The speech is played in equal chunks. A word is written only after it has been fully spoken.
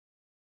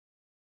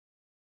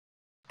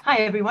Hi,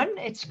 everyone.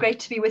 It's great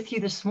to be with you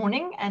this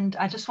morning, and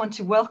I just want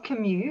to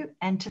welcome you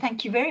and to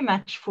thank you very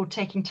much for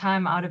taking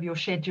time out of your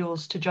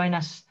schedules to join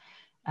us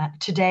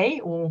today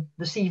or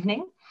this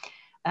evening.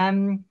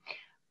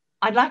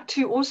 I'd like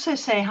to also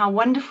say how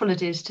wonderful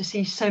it is to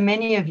see so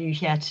many of you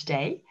here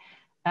today.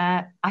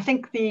 I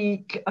think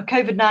the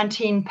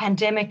COVID-19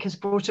 pandemic has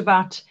brought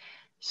about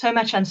so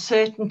much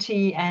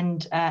uncertainty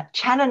and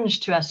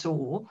challenge to us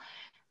all,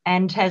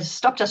 and has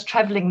stopped us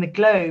traveling the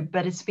globe,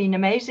 but it's been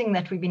amazing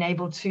that we've been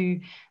able to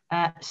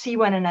see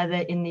one another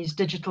in these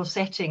digital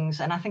settings.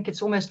 And I think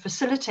it's almost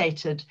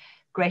facilitated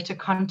greater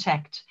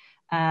contact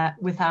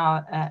with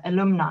our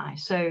alumni.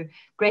 So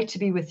great to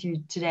be with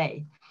you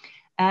today.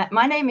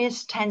 My name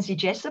is Tansy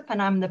Jessop,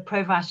 and I'm the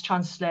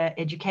Pro-Vice-Chancellor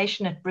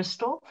Education at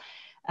Bristol.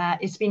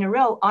 It's been a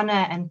real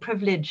honor and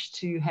privilege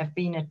to have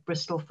been at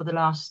Bristol for the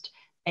last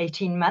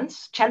 18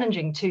 months,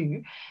 challenging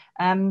too.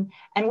 And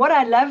what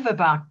I love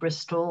about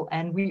Bristol,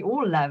 and we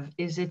all love,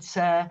 is it's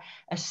a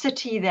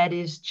city that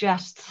is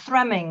just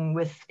thrumming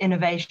with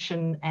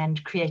innovation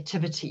and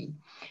creativity.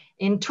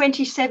 In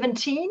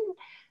 2017,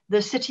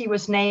 the city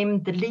was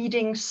named the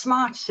leading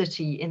smart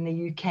city in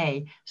the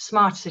UK,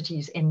 Smart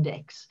Cities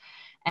Index.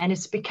 And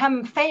it's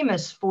become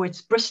famous for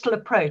its Bristol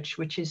approach,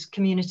 which is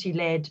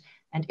community-led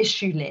and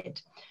issue-led.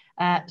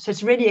 So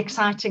it's really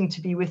exciting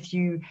to be with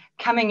you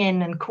coming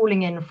in and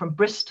calling in from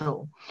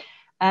Bristol.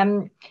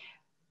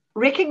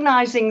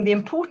 Recognizing the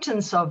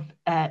importance of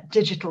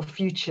digital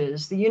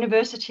futures, the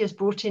university has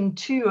brought in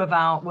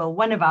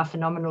one of our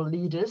phenomenal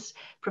leaders,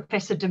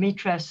 Professor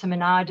Dimitra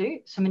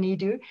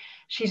Simeonidou.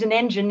 She's an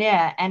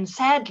engineer, and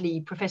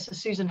sadly, Professor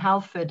Susan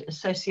Halford, a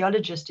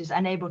sociologist, is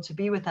unable to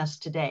be with us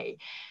today.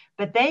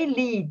 But they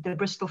lead the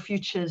Bristol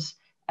Futures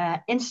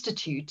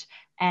Institute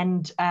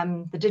and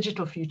the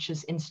Digital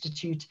Futures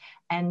Institute,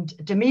 and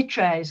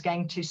Dimitra is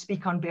going to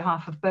speak on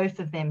behalf of both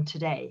of them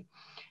today.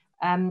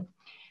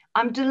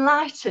 I'm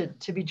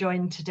delighted to be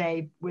joined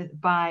today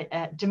by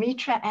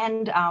Dimitra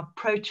and our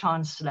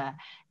Pro-Chancellor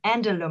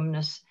and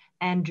alumnus,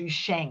 Andrew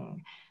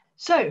Sheng.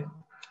 So,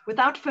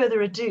 without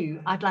further ado,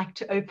 I'd like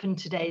to open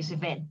today's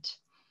event.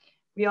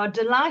 We are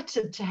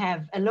delighted to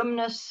have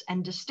alumnus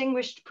and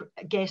distinguished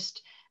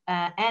guest,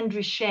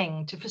 Andrew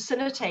Sheng, to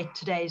facilitate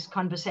today's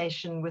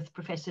conversation with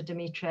Professor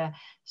Dimitra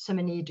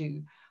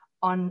Simeonidou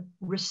on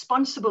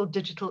responsible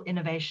digital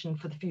innovation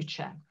for the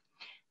future.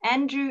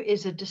 Andrew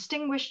is a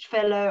distinguished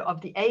fellow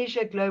of the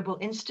Asia Global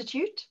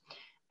Institute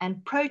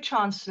and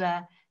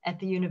Pro-Chancellor at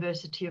the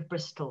University of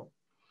Bristol.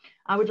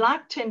 I would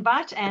like to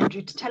invite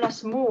Andrew to tell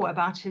us more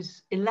about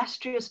his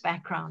illustrious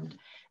background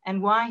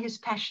and why he's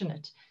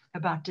passionate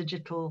about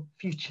digital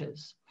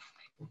futures.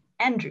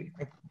 Andrew.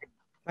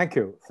 Thank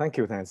you,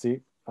 Nancy.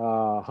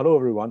 Hello,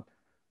 everyone.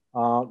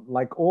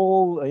 Like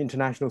all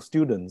international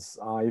students,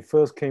 I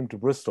first came to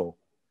Bristol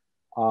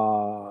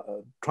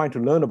trying to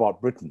learn about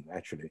Britain,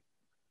 actually.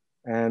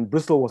 And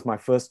Bristol was my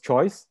first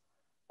choice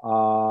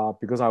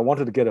because I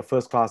wanted to get a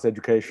first-class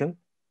education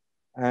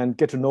and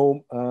get to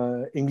know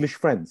English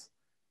friends.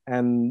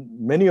 And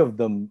many of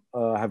them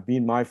have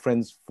been my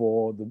friends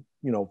for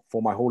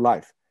my whole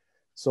life.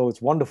 So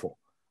it's wonderful.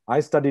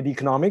 I studied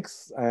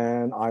economics,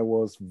 and I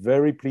was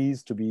very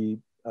pleased to be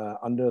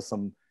under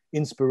some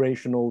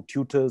inspirational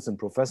tutors and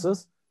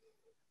professors.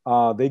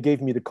 They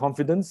gave me the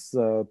confidence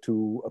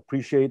to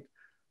appreciate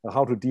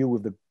how to deal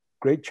with the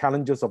great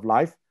challenges of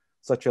life,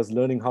 such as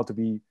learning how to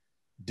be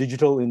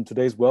digital in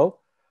today's world.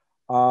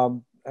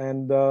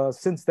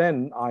 Since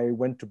then, I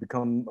went to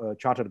become a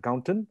chartered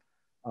accountant,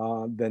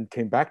 then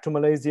came back to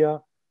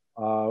Malaysia,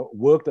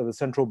 worked at the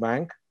central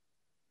bank.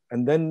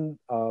 And then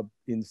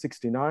in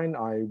 '69,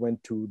 I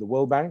went to the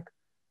World Bank.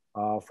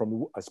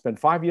 I spent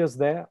 5 years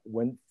there.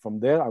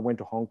 From there, I went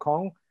to Hong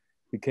Kong,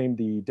 became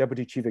the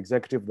Deputy Chief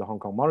Executive of the Hong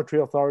Kong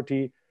Monetary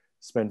Authority,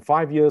 spent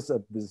 5 years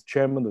as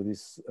chairman of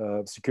this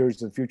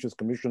Securities and Futures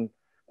Commission.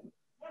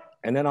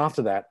 And then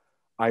after that,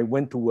 I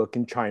went to work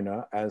in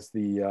China as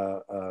the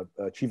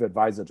chief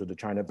advisor to the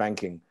China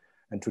Banking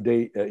and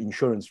today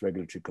Insurance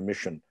Regulatory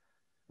Commission.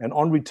 And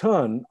on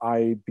return,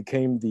 I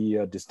became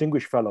the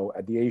distinguished fellow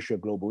at the Asia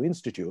Global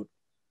Institute,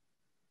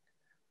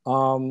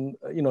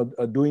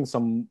 doing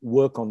some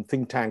work on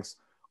think tanks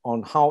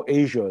on how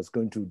Asia is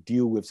going to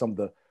deal with some of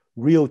the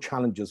real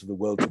challenges of the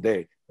world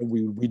today. And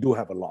we do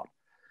have a lot.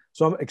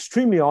 So I'm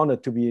extremely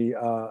honored to be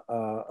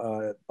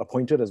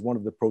appointed as one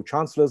of the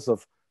pro-chancellors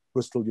of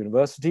Bristol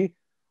University,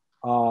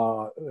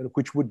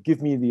 which would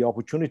give me the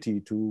opportunity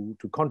to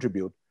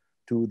contribute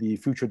to the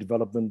future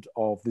development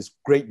of this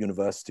great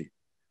university.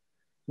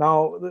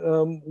 Now,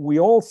 we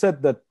all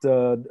said that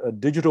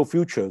digital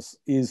futures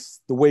is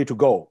the way to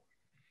go.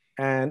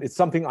 And it's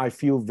something I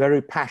feel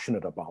very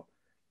passionate about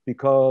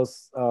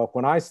because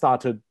when I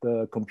started,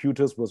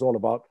 computers was all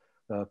about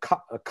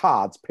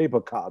cards,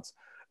 paper cards,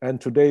 and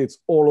today it's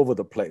all over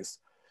the place.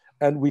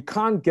 And we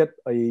can't get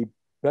a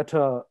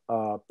better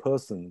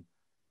person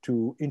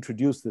to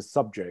introduce this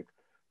subject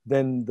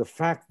than the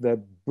fact that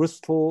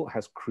Bristol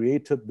has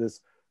created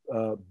this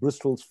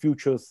Bristol's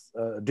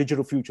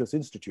Digital Futures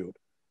Institute,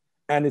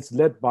 and it's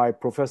led by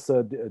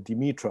Professor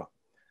Dimitra.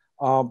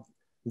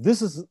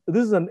 this is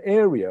an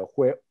area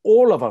where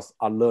all of us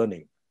are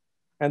learning.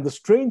 And the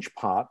strange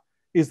part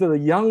is that the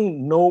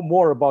young know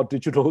more about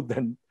digital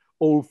than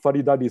old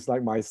fuddy-duddies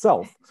like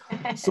myself.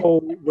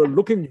 So we're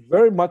looking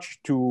very much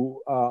to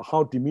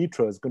how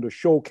Dimitra is going to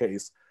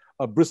showcase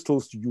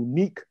Bristol's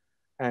unique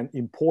and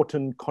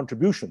important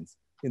contributions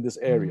in this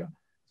area.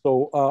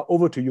 So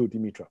over to you,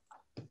 Dimitra.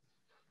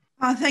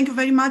 Thank you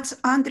very much,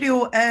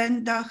 Andrew,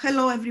 and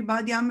hello,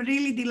 everybody. I'm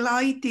really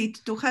delighted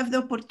to have the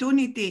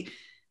opportunity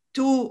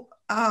to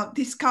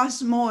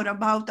discuss more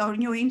about our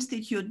new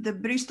institute, the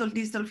Bristol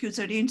Digital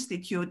Futures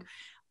Institute.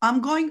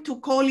 I'm going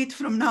to call it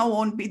from now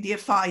on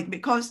BDFI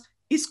because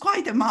it's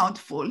quite a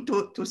mouthful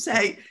to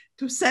say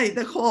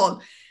the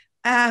whole.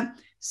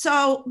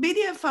 So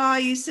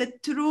BDFI is a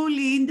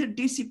truly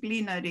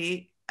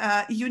interdisciplinary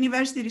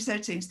university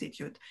research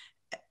institute.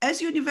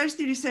 As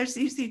University Research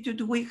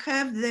Institute, we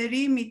have the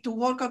remit to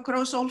work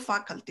across all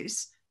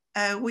faculties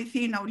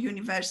within our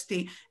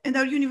university. And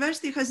our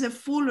university has a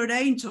full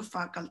range of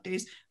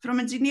faculties, from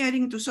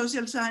engineering to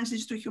social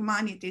sciences to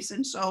humanities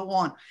and so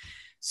on.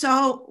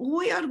 So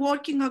we are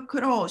working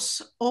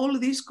across all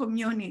this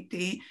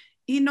community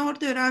in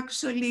order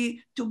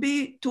actually to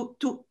be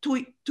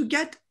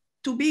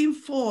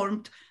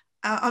informed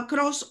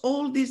across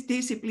all these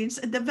disciplines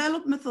and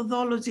develop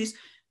methodologies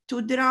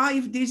to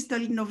drive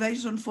digital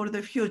innovation for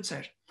the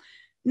future.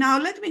 Now,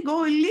 let me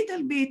go a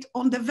little bit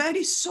on the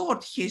very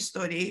short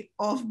history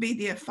of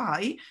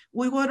BDFI.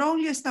 We were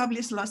only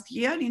established last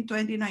year in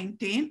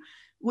 2019.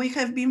 We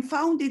have been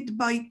founded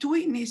by two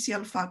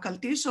initial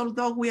faculties,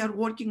 although we are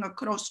working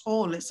across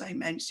all, as I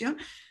mentioned.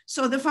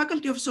 So the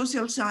Faculty of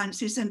Social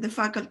Sciences and the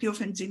Faculty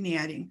of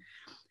Engineering.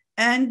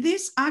 And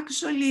this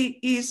actually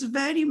is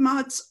very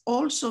much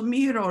also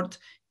mirrored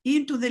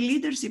into the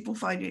leadership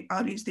of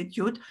our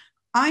institute.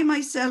 I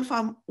myself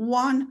am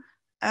one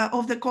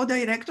of the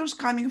co-directors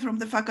coming from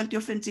the Faculty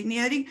of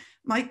Engineering.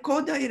 My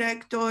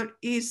co-director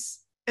is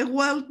a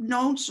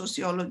well-known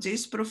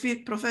sociologist,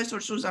 Professor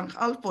Susan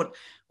Halford,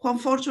 who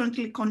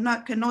unfortunately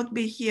cannot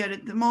be here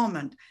at the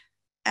moment.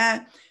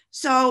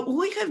 So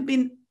we have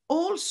been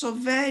also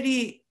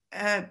very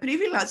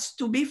privileged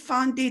to be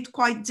funded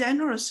quite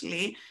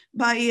generously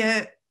by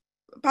a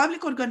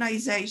public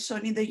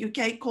organization in the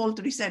UK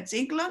called Research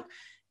England,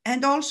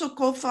 and also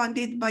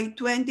co-funded by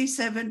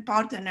 27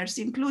 partners,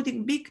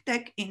 including big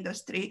tech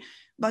industry,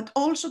 but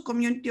also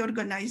community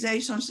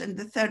organizations and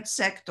the third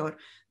sector.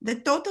 The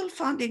total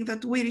funding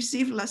that we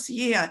received last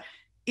year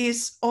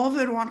is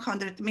over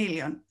 100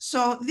 million.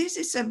 So this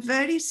is a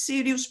very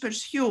serious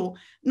pursuit,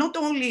 not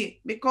only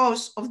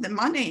because of the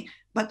money,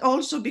 but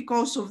also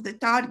because of the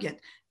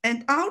target.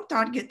 And our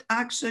target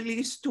actually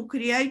is to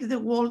create the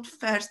world's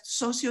first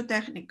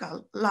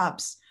socio-technical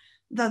labs,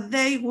 that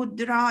they would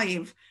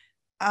drive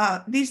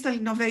digital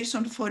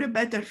innovation for a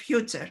better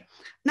future.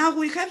 Now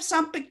we have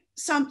some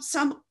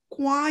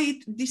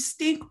quite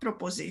distinct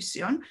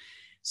proposition.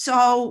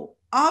 So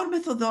our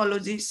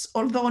methodologies,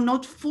 although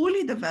not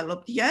fully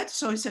developed yet,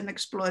 so it's an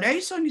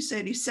exploration, it's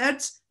a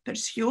research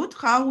pursuit,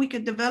 how we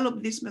can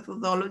develop these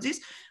methodologies.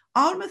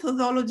 Our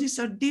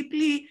methodologies are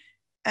deeply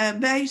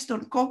based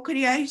on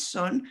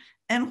co-creation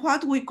and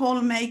what we call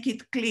make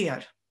it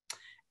clear.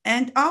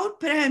 And our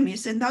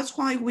premise, and that's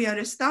why we are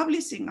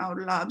establishing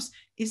our labs,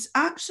 is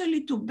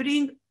actually to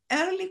bring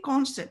early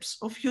concepts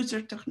of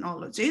future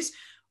technologies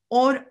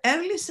or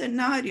early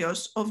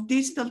scenarios of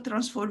digital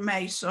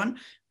transformation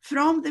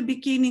from the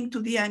beginning to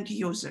the end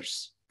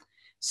users.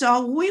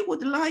 So we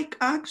would like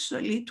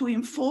actually to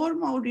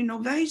inform our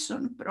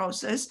innovation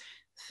process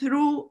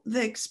through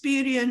the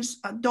experience,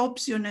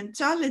 adoption, and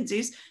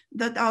challenges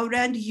that our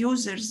end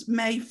users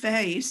may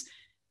face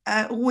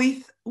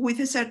with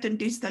a certain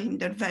digital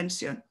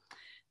intervention.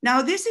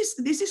 Now, this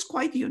is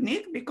quite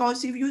unique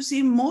because if you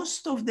see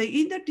most of the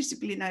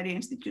interdisciplinary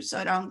institutes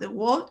around the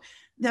world,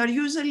 they're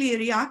usually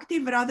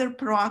reactive rather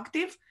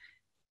proactive.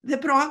 The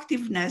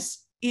proactiveness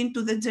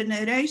into the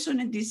generation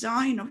and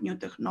design of new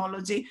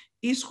technology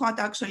is what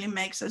actually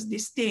makes us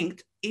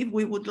distinct if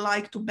we would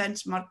like to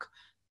benchmark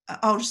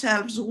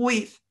ourselves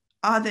with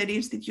other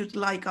institutes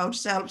like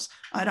ourselves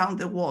around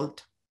the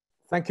world.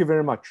 Thank you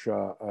very much,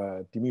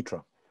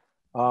 Dimitra.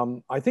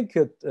 I think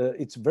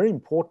it's very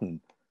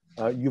important.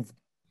 You've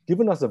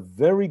given us a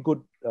very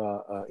good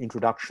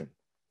introduction.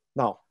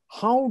 Now,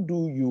 how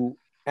do you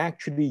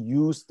actually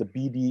use the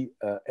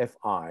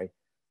BDFI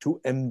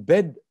to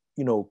embed,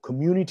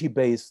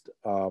 community-based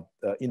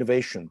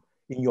innovation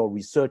in your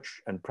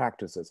research and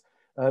practices?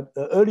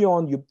 Early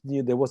on,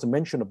 there was a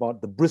mention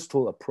about the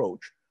Bristol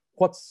approach.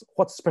 What's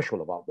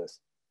special about this?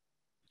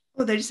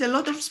 Well, there is a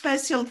lot of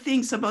special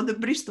things about the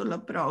Bristol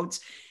approach,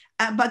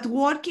 but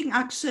working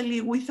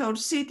actually with our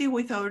city,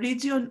 with our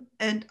region,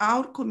 and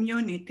our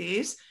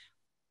communities,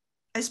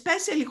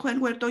 especially when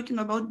we're talking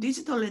about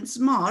digital and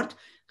smart,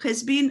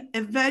 has been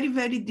a very,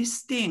 very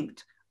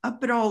distinct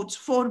approach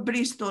for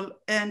Bristol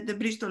and the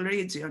Bristol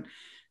region.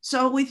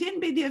 So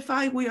within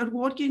BDFI, we are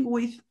working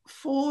with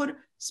 4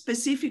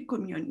 specific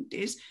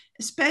communities,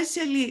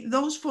 especially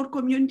those 4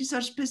 communities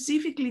are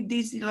specifically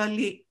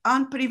digitally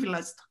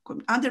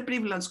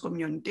underprivileged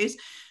communities.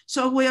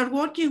 So we are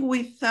working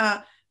with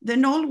the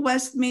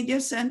Northwest Media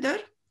Center,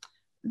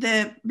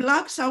 the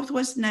Black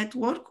Southwest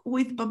Network,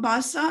 with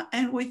Babasa,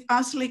 and with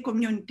Ashley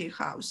Community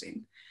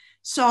Housing.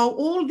 So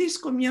all these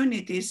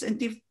communities,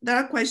 and if there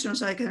are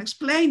questions I can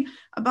explain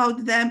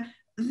about them,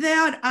 they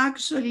are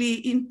actually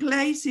in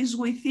places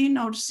within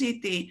our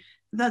city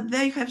that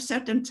they have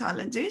certain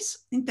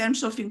challenges in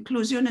terms of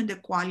inclusion and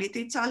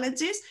equality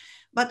challenges,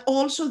 but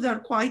also they're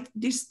quite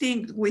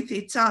distinct with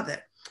each other.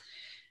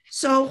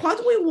 So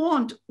what we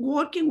want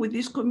working with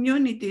these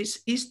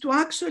communities is to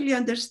actually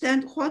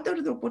understand what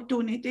are the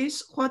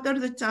opportunities, what are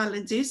the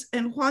challenges,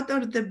 and what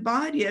are the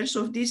barriers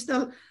of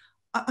digital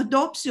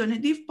adoption,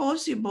 and if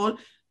possible,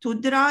 to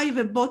drive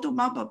a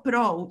bottom-up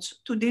approach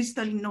to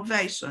digital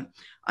innovation.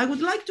 I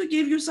would like to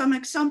give you some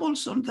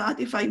examples on that,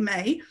 if I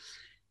may.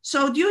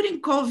 So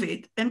during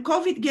COVID, and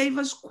COVID gave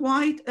us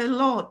quite a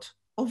lot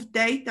of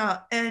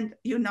data and,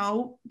 you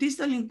know,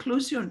 digital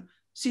inclusion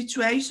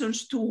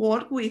situations to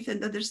work with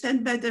and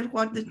understand better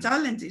what the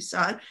challenges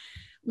are.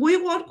 We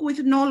work with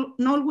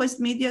Northwest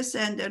Media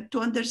Center to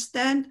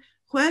understand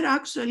where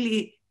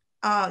actually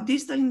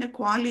digital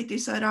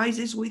inequalities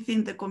arises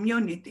within the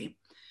community.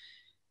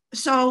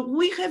 So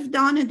we have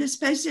done, and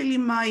especially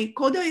my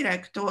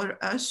co-director,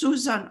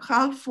 Susan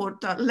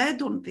Halford,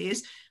 led on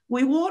this.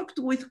 We worked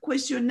with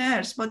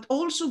questionnaires, but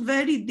also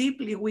very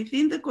deeply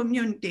within the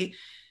community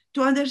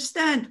to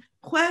understand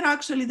where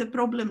actually the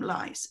problem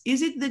lies.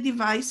 Is it the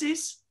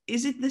devices?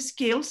 Is it the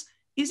skills?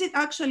 Is it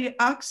actually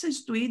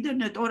access to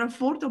internet or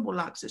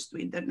affordable access to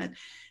internet?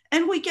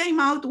 And we came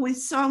out with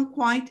some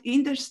quite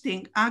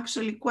interesting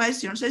actually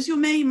questions. As you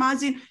may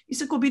imagine,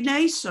 it's a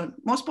combination,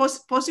 most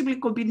possibly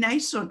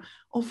combination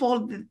of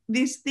all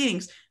these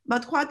things.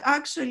 But what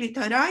actually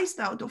arised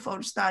out of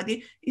our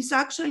study is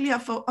actually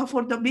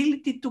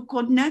affordability to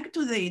connect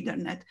to the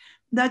internet.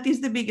 That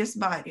is the biggest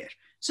barrier.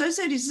 So as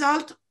a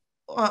result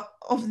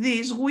of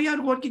this, we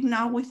are working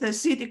now with the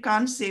City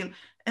Council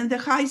and the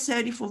High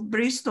Sheriff of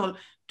Bristol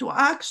to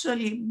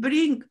actually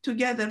bring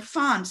together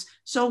funds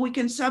so we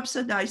can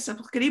subsidize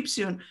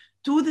subscription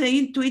to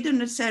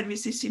internet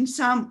services in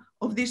some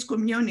of these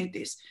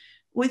communities.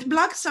 With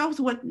Black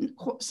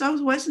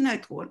Southwest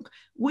Network,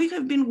 we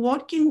have been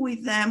working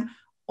with them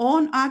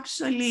on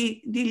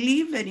actually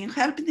delivering,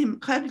 help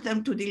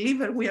them to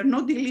deliver. We are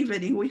not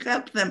delivering, we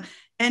help them,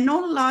 an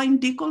online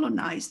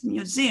decolonized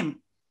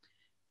museum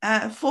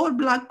for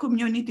Black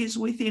communities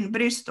within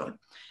Bristol.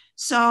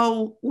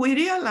 So we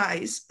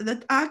realize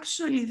that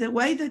actually the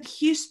way that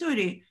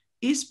history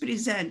is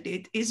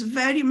presented is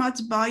very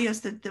much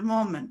biased at the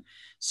moment.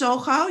 So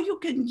how you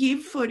can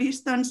give, for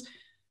instance,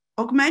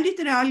 augmented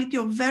reality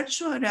or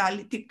virtual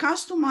reality,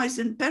 customized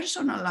and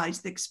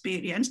personalized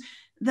experience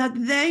that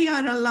they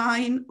are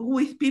aligned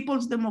with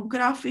people's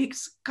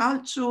demographics,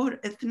 culture,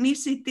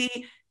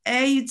 ethnicity,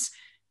 age.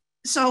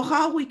 So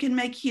how we can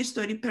make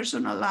history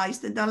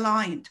personalized and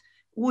aligned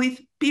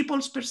with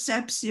people's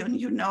perception,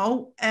 you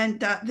know, and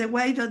the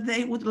way that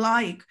they would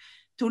like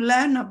to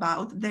learn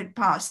about their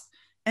past.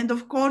 And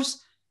of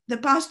course, the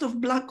past of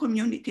Black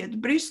community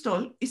at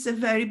Bristol is a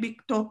very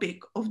big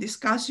topic of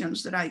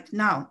discussions right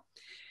now.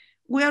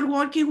 We are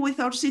working with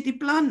our city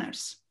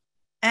planners,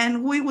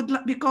 and we would,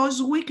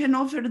 because we can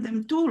offer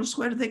them tools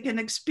where they can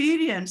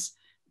experience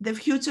the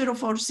future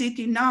of our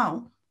city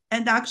now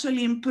and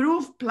actually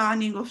improve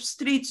planning of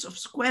streets, of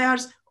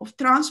squares, of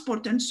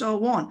transport, and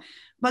so on.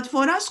 But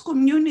for us,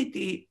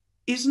 community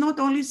is not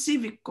only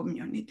civic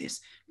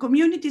communities.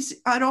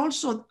 Communities are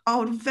also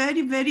our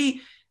very,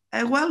 very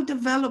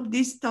well-developed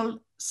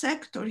digital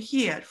sector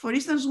here. For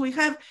instance, we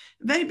have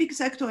a very big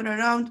sector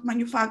around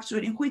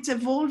manufacturing, which is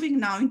evolving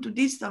now into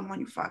digital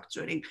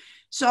manufacturing.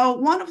 So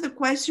one of the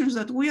questions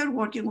that we are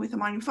working with the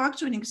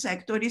manufacturing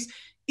sector is,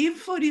 if,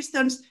 for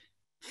instance,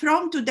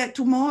 from today,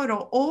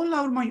 tomorrow, all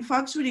our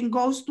manufacturing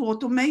goes to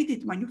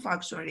automated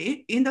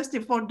manufacturing, Industry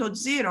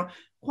 4.0,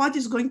 what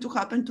is going to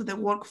happen to the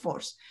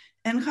workforce?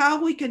 And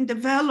how we can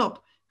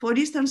develop, for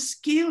instance,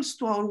 skills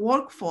to our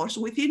workforce,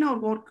 within our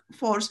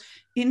workforce,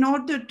 in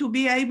order to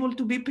be able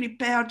to be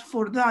prepared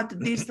for that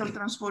digital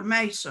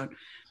transformation.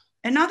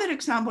 Another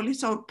example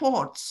is our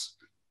ports.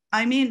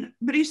 I mean,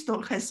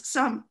 Bristol has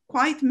some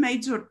quite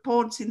major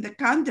ports in the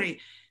country.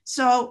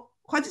 So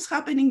what is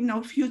happening in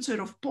our future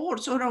of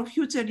ports or our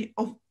future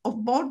of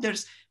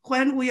borders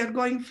when we are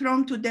going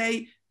from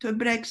today to a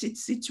Brexit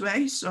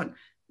situation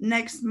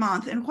next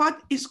month? And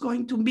what is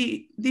going to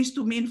be this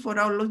to mean for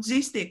our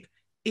logistic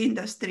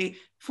industry,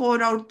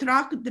 for our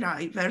truck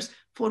drivers,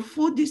 for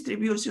food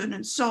distribution,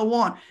 and so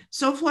on?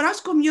 So for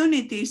us,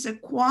 community is a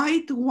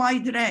quite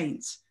wide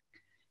range.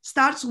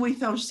 Starts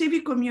with our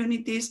civic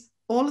communities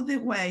all the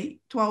way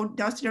to our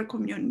industrial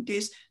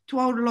communities, to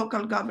our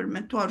local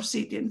government, to our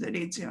city and the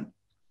region.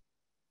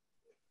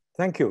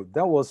 Thank you.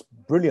 That was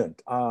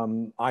brilliant.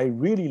 I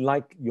really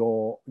like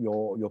your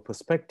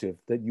perspective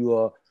that you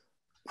are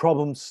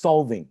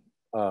problem-solving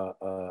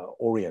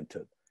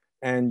oriented,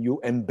 and you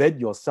embed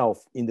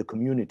yourself in the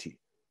community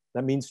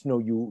That means,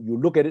 you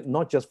look at it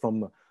not just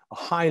from a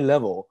high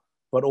level,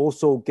 but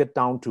also get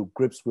down to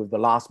grips with the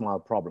last mile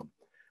problem.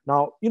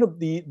 Now,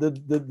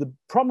 the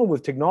problem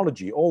with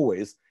technology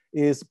always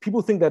is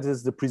people think that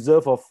it's the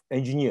preserve of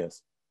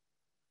engineers.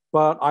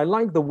 But I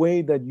like the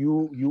way that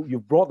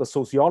you brought the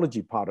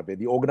sociology part of it,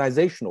 the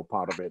organizational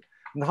part of it,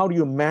 and how do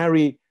you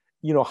marry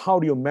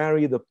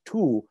the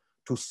two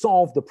to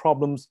solve the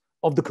problems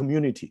of the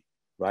community,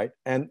 right?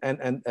 And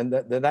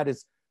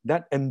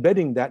that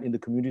embedding that in the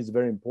community is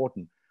very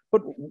important.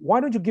 But why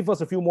don't you give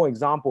us a few more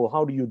examples?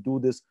 How do you do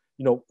this?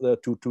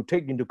 To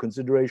take into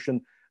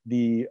consideration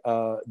the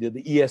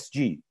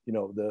ESG,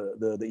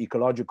 the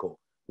ecological,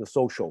 the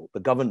social, the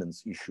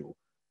governance issue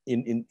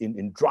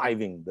in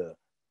driving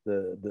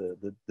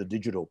the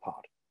digital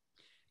part.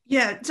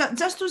 Yeah,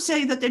 just to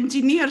say that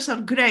engineers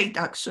are great,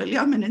 actually.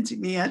 I'm an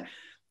engineer.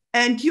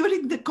 And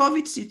during the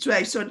COVID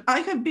situation, I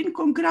have been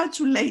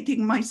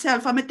congratulating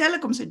myself. I'm a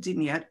telecoms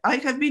engineer. I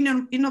have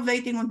been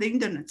innovating on the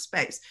internet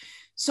space.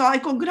 So I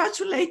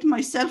congratulate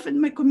myself and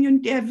my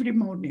community every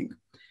morning,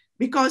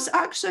 because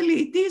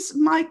actually it is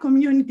my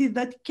community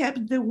that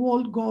kept the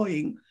world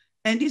going.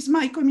 And it's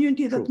my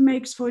community that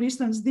makes, for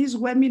instance, this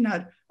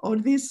webinar or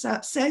this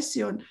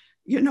session,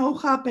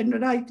 happen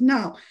right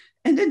now.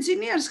 And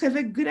engineers have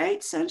a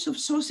great sense of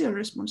social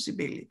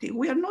responsibility.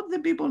 We are not the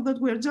people that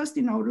we're just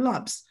in our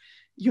labs,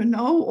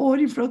 or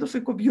in front of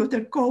a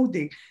computer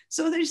coding.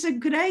 So there is a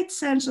great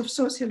sense of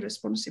social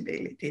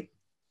responsibility.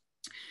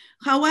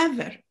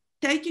 However,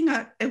 taking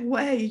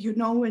away,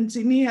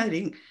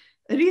 engineering,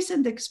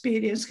 recent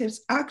experience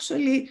has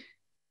actually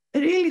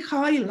really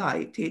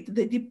highlighted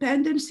the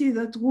dependency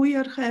that we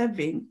are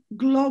having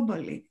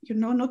globally,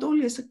 not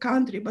only as a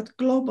country, but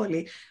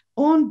globally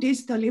on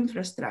digital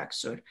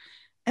infrastructure.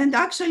 And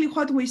actually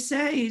what we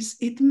say is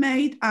it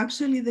made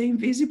actually the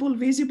invisible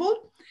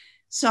visible.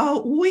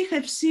 So we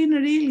have seen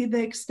really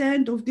the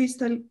extent of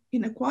digital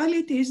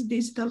inequalities,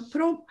 digital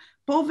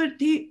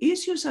poverty,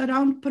 issues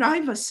around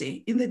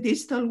privacy in the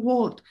digital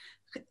world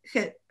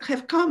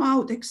have come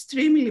out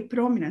extremely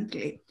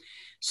prominently.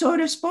 So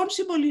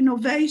responsible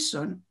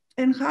innovation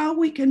and how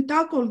we can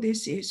tackle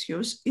these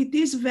issues, it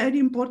is very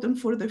important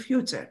for the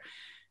future.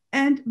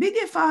 And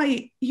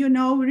BDFI,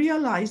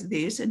 realized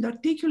this and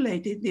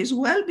articulated this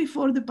well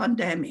before the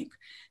pandemic.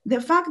 The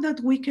fact that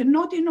we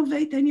cannot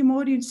innovate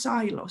anymore in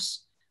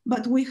silos,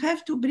 but we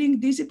have to bring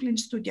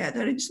disciplines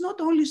together. It's not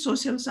only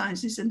social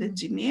sciences and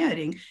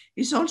engineering,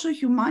 it's also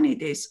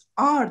humanities,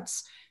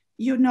 arts,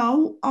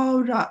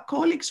 our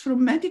colleagues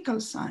from medical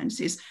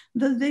sciences,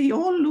 that they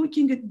all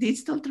looking at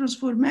digital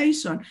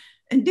transformation.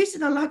 And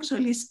digital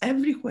actually is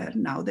everywhere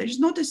now. There is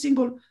not a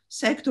single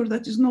sector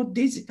that is not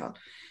digital.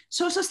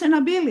 So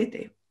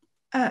sustainability,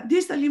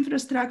 digital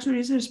infrastructure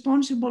is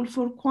responsible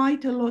for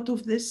quite a lot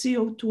of the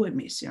CO2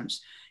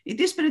 emissions. It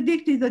is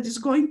predicted that it's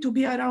going to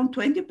be around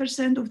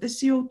 20% of the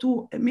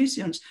CO2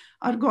 emissions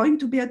are going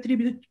to be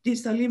attributed to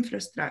digital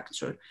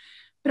infrastructure.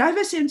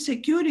 Privacy and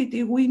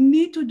security, we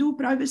need to do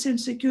privacy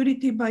and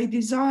security by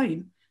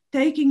design,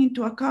 taking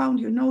into account,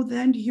 the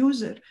end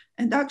user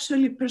and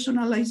actually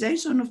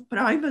personalization of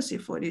privacy,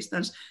 for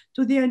instance,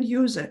 to the end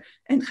user,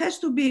 and has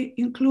to be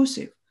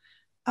inclusive,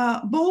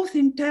 both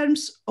in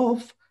terms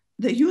of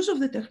the use of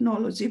the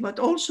technology, but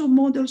also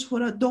models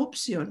for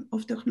adoption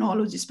of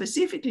technology,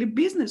 specifically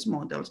business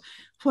models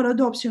for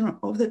adoption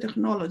of the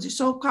technology.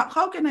 So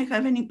how can I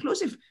have an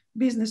inclusive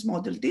business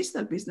model,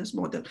 digital business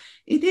model?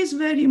 It is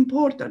very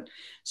important.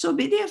 So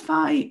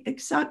BDFI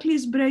exactly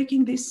is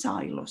breaking these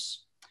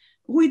silos.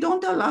 We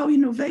don't allow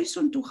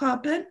innovation to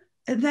happen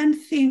and then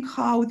think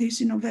how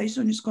this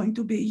innovation is going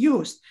to be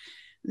used.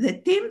 The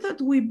team that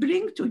we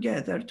bring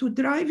together to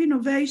drive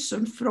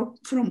innovation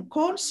from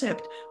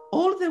concept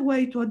all the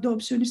way to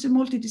adoption is a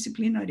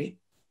multidisciplinary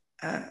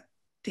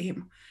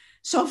team.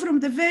 So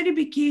from the very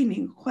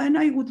beginning, when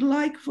I would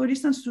like, for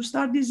instance, to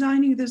start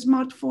designing the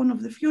smartphone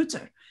of the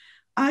future,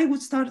 I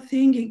would start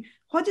thinking,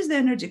 what is the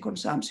energy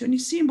consumption?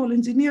 It's simple,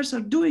 engineers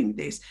are doing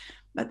this.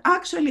 But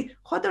actually,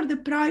 what are the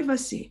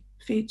privacy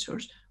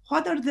features?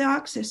 What are the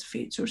access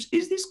features?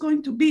 Is this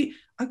going to be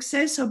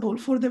accessible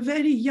for the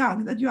very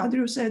young, that you,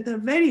 Andrew said, are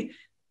very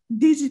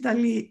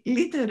digitally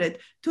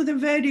literate, to the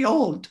very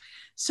old?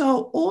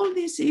 So all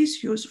these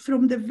issues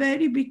from the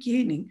very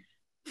beginning,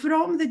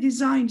 from the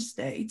design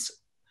stage,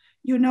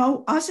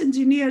 as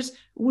engineers,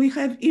 we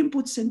have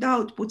inputs and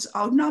outputs,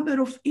 our number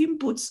of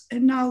inputs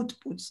and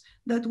outputs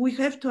that we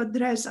have to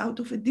address out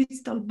of a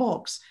digital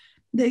box.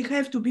 They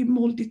have to be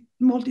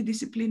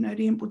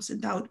multidisciplinary inputs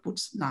and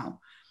outputs now.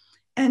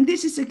 And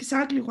this is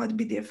exactly what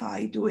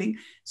BDFI is doing.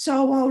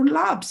 So our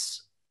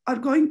labs are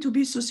going to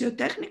be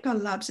socio-technical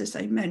labs, as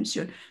I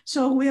mentioned.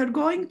 So we are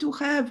going to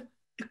have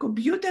a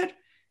computer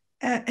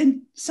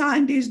and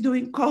scientists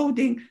doing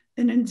coding,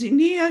 an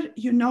engineer,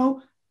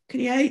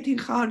 creating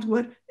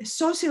hardware, a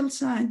social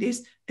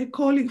scientist, a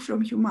colleague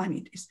from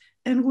humanities.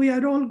 And we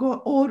are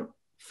all or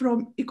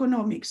from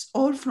economics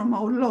or from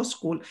our law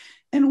school.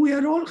 And we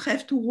are all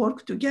have to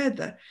work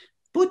together,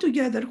 put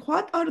together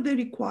what are the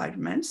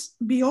requirements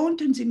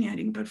beyond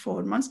engineering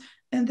performance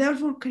and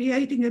therefore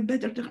creating a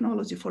better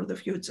technology for the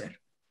future.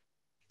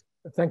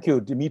 Thank you,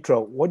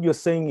 Dimitra. What you're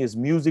saying is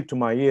music to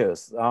my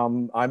ears.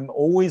 I've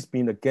always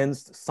been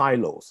against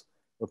silos,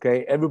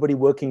 okay? Everybody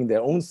working in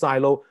their own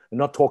silo and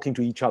not talking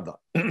to each other.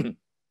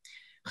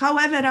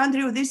 However,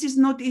 Andrew, this is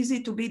not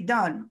easy to be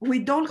done. We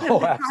don't have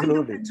the kind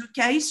of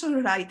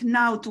education right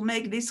now to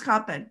make this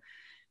happen.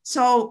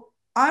 So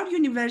our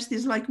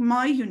universities, like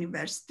my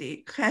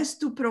university, has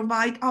to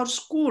provide, our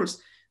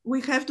schools,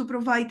 we have to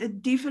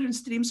provide different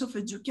streams of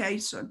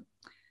education.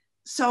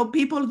 So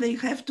people, they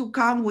have to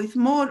come with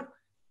more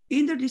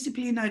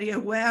interdisciplinary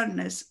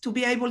awareness to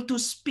be able to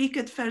speak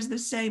at first the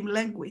same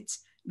language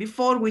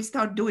before we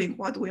start doing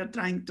what we are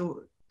trying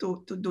to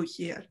do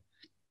here.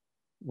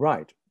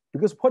 Right.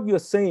 Because what you're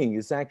saying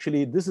is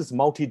actually, this is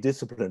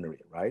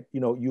multidisciplinary, right? You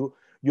know,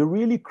 you're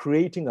really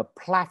creating a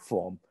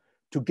platform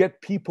to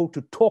get people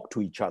to talk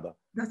to each other.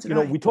 That's you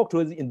right. know, we talk to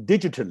it in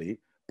digitally,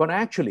 but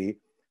actually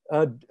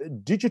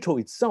digital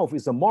itself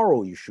is a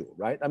moral issue,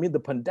 right? I mean, the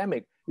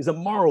pandemic is a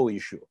moral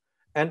issue.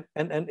 And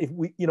if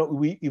we, you know,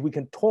 if we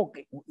can talk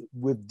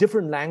with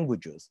different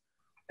languages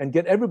and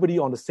get everybody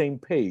on the same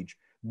page,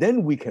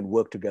 then we can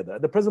work together.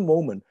 At the present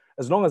moment,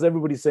 as long as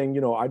everybody's saying,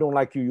 you know, I don't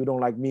like you, you don't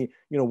like me,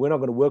 you know, we're not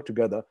going to work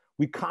together,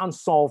 we can't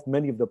solve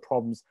many of the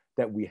problems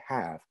that we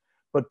have.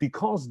 But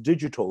because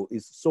digital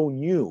is so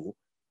new,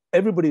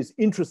 everybody is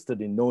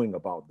interested in knowing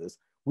about this,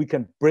 we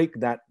can break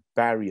that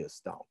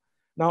barriers down.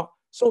 Now,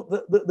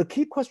 so the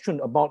key question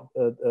about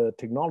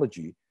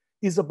technology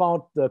is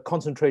about the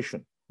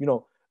concentration. You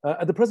know,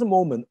 at the present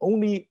moment,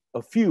 only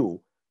a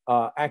few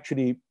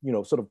actually, you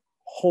know, sort of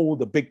hold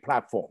the big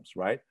platforms,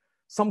 right?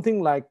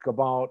 Something like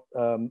about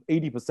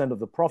 80% of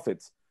the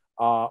profits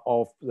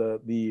of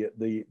the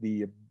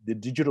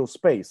digital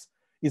space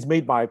is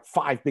made by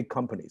 5 big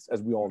companies,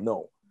 as we all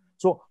know.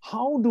 So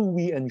how do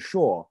we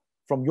ensure,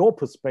 from your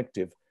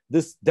perspective,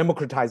 this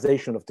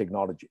democratization of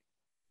technology?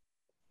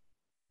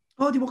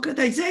 Oh,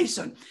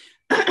 democratization.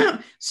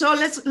 So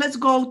let's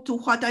go to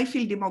what I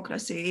feel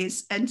democracy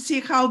is and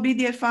see how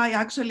BDFI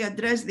actually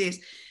address this.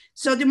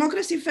 So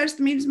democracy first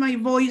means my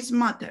voice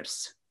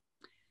matters.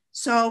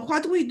 So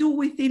what we do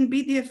within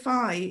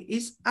BDFI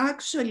is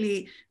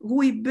actually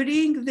we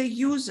bring the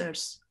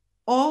users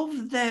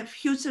of the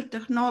future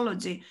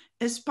technology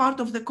as part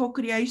of the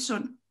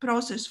co-creation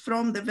process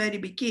from the very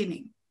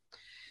beginning.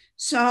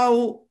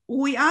 So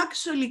we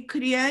actually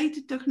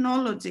create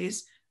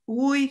technologies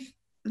with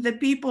the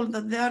people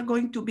that they are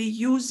going to be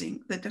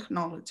using the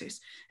technologies.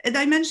 And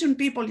I mentioned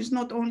people is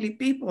not only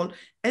people,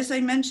 as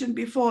I mentioned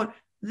before,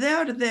 they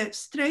are the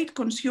straight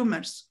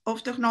consumers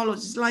of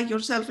technologies like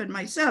yourself and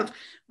myself,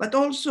 but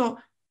also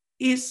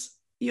is,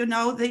 you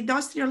know, the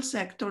industrial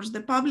sectors,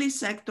 the public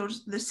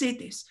sectors, the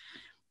cities.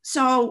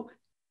 So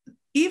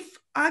if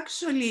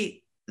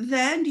actually the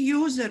end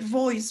user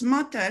voice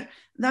matter,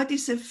 that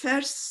is a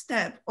first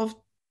step of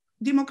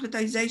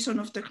democratization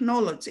of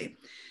technology.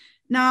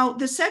 Now,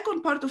 the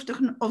second part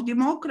of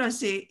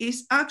democracy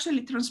is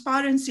actually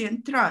transparency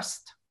and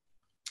trust.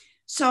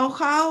 So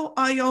how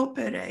I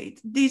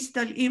operate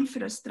digital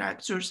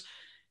infrastructures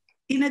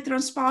in a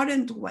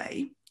transparent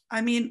way.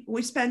 I mean,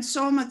 we spend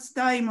so much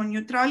time on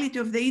neutrality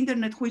of the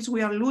internet, which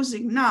we are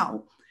losing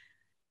now.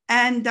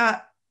 And,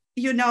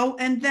 you know,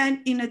 and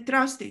then in a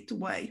trusted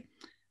way,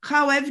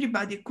 how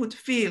everybody could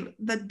feel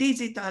that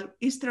digital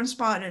is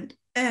transparent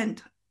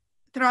and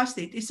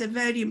trusted is a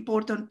very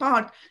important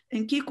part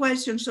and key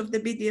questions of the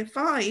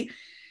BDFI.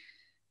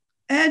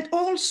 And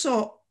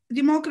also,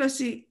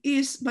 democracy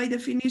is by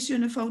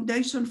definition a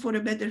foundation for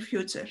a better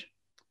future.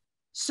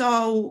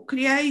 So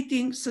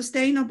creating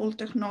sustainable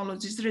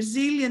technologies,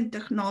 resilient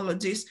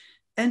technologies,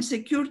 and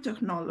secure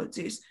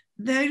technologies,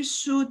 there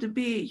should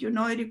be, you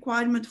know, a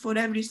requirement for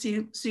every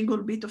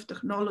single bit of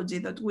technology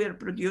that we are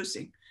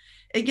producing.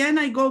 Again,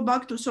 I go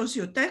back to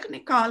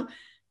socio-technical.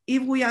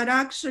 If we are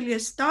actually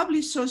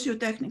established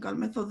socio-technical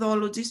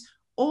methodologies,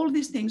 all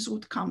these things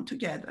would come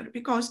together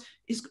because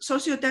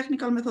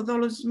socio-technical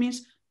methodologies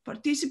means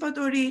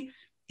participatory,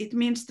 it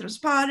means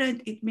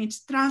transparent, it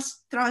means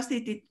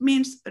trusted, it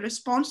means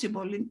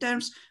responsible in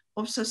terms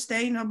of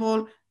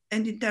sustainable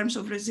and in terms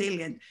of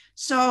resilient.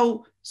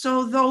 So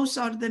those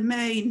are the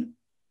main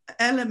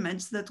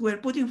elements that we're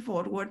putting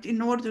forward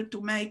in order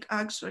to make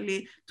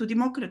actually, to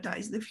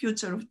democratize the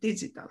future of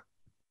digital.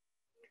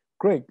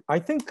 Great. I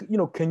think, you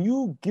know, can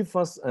you give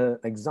us an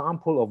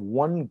example of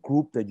one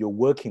group that you're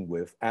working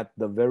with at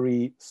the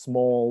very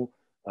small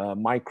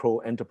micro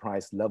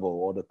enterprise level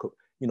or the,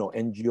 you know,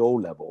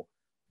 NGO level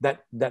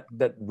that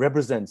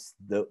represents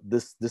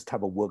this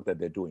type of work that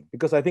they're doing?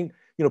 Because I think,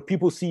 you know,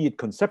 people see it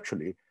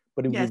conceptually,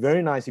 but it would be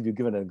very nice if you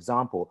give an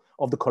example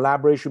of the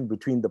collaboration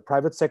between the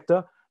private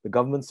sector, the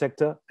government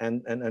sector,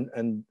 and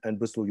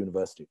Bristol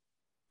University.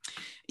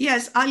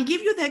 Yes, I'll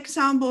give you the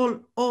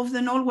example of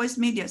the Northwest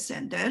Media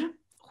Center,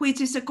 which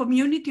is a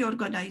community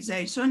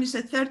organization, it's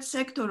a third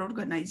sector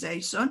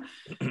organization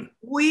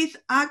with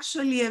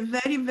actually a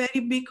very,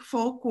 very big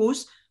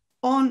focus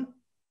on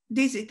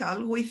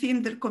digital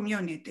within their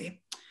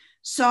community.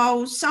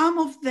 So some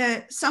of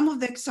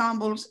the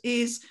examples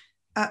is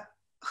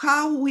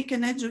how we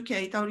can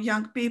educate our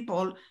young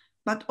people,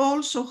 but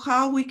also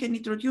how we can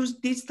introduce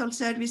digital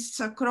services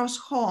across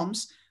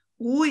homes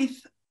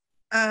with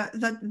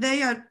that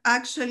they are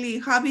actually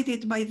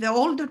habited by the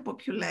older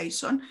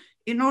population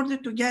in order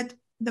to get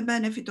the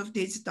benefit of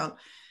digital.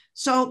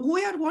 So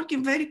we are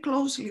working very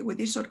closely with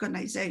this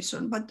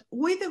organization, but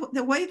with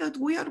the way that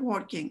we are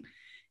working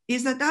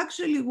is that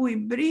actually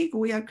we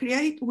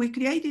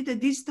created a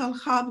digital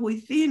hub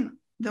within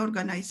the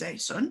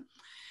organization.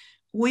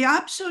 We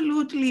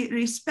absolutely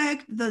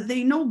respect that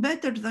they know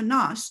better than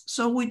us,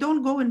 so we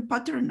don't go and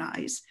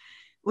patronize.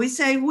 We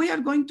say we are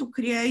going to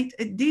create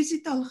a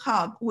digital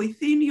hub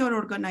within your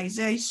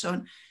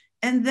organization,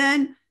 and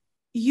then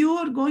you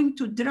are going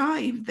to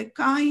drive the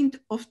kind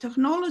of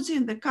technology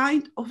and the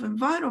kind of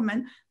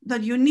environment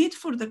that you need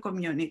for the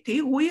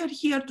community. We are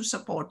here to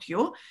support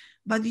you,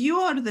 but you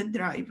are the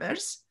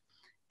drivers.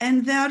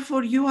 And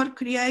therefore you are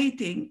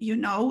creating,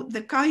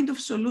 the kind of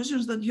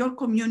solutions that your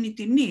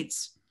community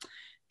needs.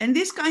 And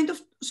these kind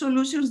of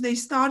solutions, they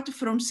start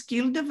from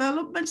skill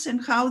developments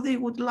and how they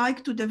would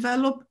like to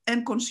develop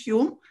and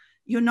consume,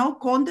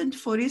 content,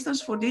 for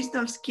instance, for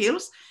digital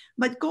skills,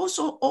 but goes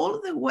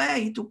all the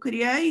way to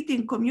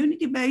creating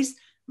community-based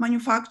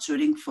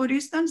manufacturing. For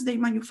instance, they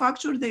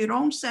manufacture their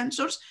own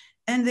sensors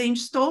and they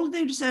install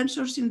their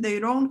sensors in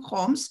their own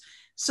homes.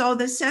 So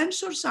the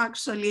sensors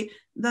actually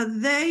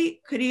that they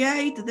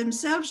create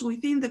themselves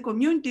within the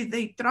community,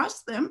 they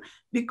trust them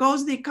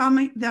because they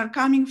are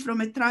coming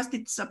from a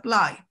trusted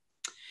supply.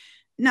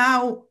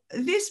 Now,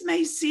 this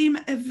may seem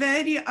a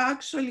very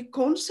actually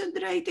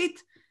concentrated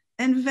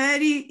and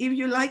very, if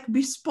you like,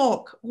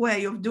 bespoke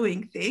way of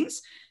doing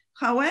things.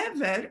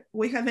 However,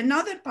 we have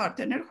another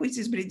partner, which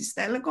is British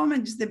Telecom,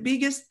 and is the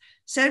biggest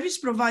service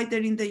provider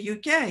in the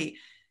UK.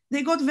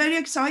 They got very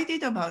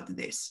excited about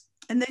this.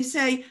 And they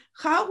say,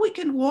 how we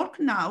can work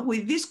now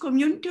with this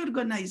community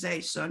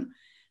organization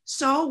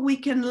so we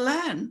can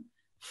learn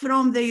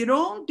from their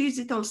own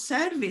digital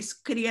service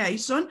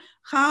creation,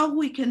 how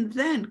we can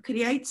then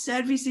create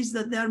services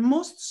that are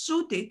most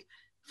suited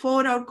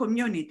for our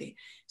community.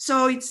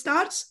 So it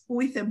starts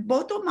with a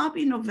bottom-up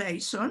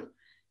innovation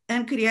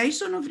and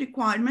creation of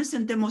requirements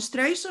and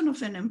demonstration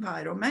of an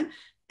environment.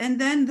 And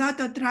then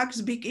that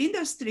attracts big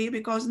industry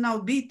because now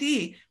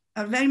BT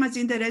are very much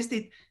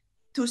interested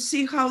to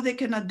see how they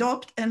can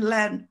adopt and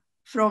learn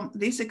from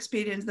this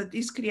experience that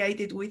is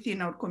created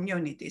within our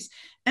communities.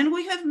 And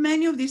we have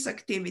many of these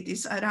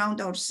activities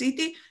around our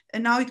city,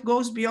 and now it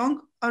goes beyond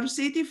our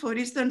city. For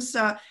instance,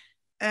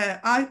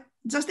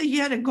 just a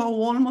year ago,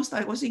 almost,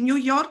 I was in New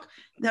York.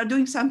 They're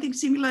doing something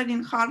similar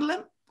in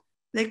Harlem.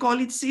 They call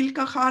it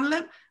Silka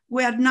Harlem.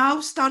 We are now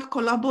start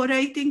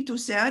collaborating to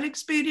share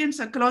experience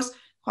across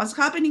what's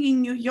happening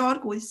in New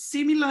York with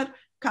similar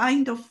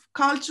kind of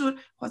culture,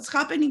 what's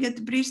happening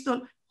at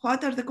Bristol.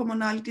 What are the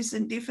commonalities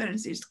and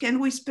differences? Can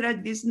we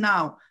spread this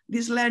now,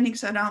 these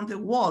learnings around the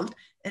world,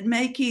 and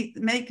make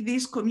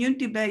this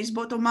community-based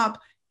bottom-up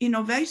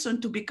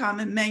innovation to become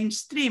a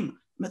mainstream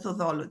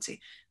methodology?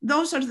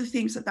 Those are the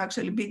things that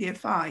actually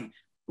BDFI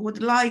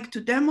would like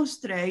to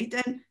demonstrate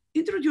and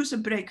introduce a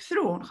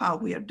breakthrough on how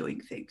we are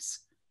doing things.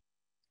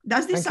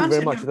 Does this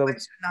answer your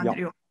question,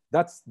 Andrew?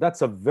 Yeah,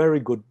 that's a very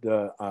good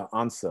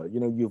answer.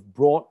 You've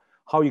brought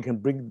how you can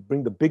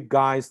bring the big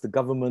guys, the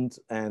government,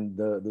 and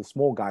the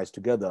small guys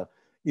together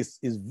is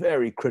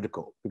very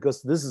critical,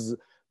 because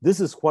this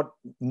is what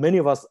many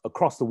of us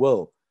across the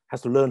world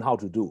has to learn how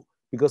to do.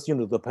 Because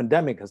the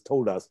pandemic has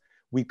told us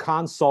we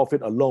can't solve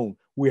it alone.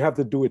 We have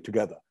to do it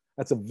together.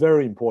 That's a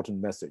very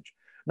important message.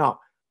 Now,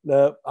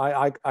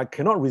 I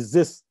cannot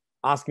resist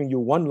asking you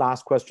one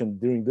last question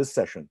during this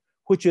session,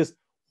 which is,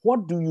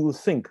 what do you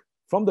think,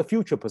 from the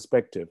future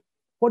perspective,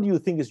 what do you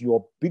think is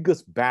your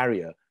biggest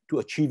barrier to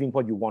achieving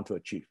what you want to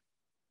achieve?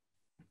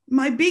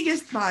 My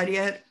biggest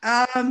barrier,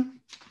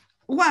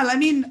 well, I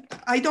mean,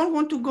 I don't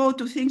want to go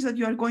to things that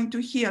you are going to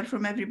hear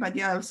from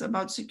everybody else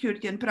about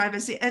security and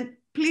privacy. And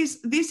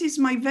please, this is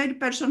my very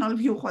personal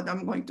view, what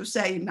I'm going to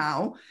say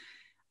now.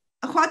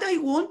 What I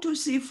want to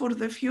see for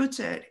the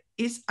future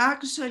is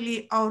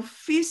actually our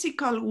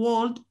physical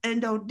world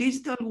and our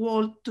digital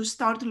world to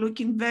start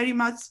looking very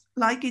much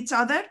like each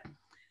other.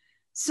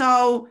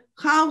 So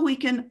how we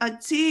can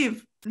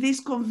achieve this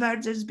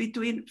convergence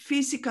between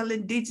physical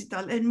and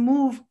digital and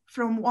move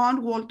from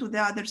one world to the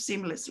other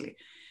seamlessly.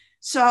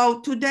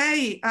 So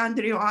today,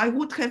 Andrew, I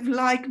would have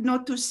liked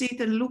not to sit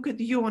and look at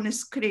you on a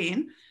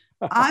screen.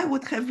 I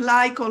would have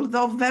liked,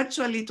 although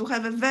virtually, to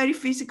have a very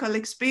physical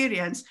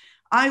experience.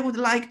 I would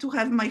like to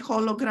have my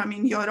hologram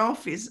in your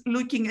office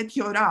looking at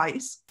your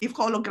eyes, if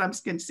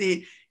holograms can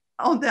see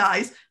on the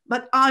eyes.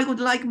 But I would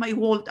like my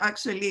world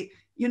actually,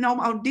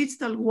 our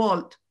digital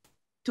world,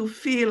 to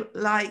feel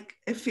like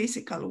a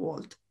physical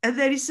world. And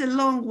there is a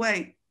long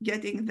way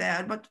getting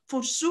there, but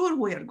for sure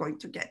we are going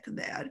to get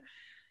there.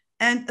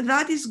 And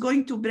that is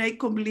going to break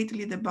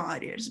completely the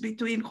barriers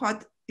between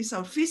what is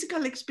our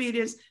physical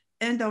experience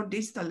and our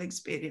digital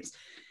experience.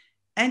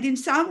 And in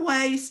some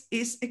ways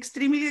it's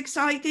extremely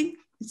exciting.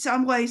 In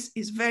some ways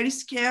it's very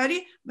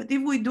scary, but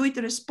if we do it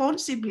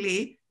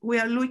responsibly, we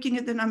are looking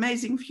at an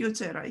amazing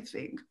future, I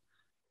think.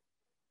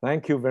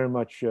 Thank you very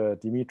much,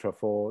 Dimitra,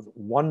 for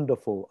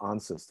wonderful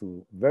answers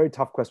to very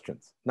tough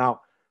questions.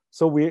 Now,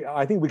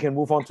 I think we can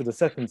move on to the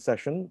second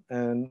session,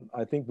 and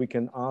I think we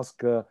can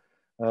ask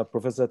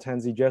Professor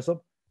Tansy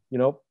Jessop,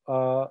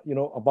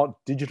 about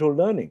digital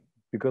learning,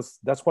 because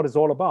that's what it's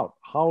all about.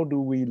 How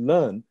do we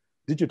learn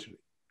digitally?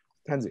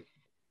 Tansy.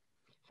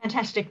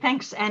 Fantastic.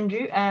 Thanks,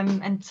 Andrew.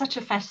 And such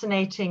a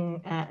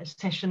fascinating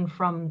session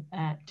from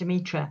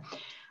Dimitra.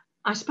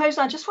 I suppose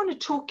I just want to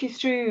talk you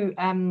through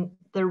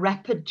the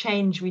rapid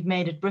change we've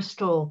made at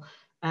Bristol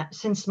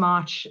since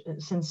March,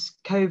 since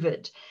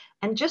COVID,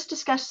 and just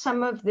discuss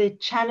some of the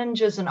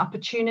challenges and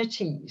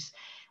opportunities.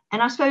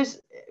 And I suppose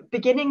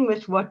beginning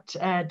with what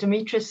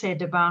Dimitra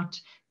said about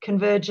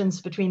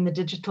convergence between the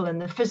digital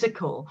and the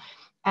physical,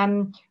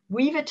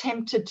 we've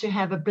attempted to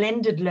have a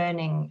blended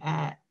learning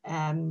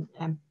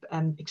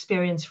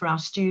experience for our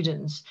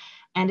students.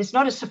 And it's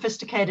not as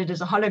sophisticated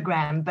as a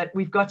hologram, but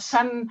we've got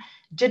some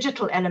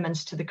digital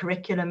elements to the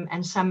curriculum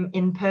and some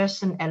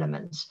in-person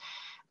elements.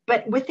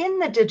 But within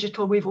the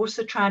digital, we've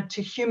also tried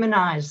to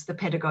humanize the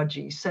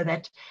pedagogy so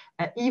that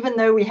even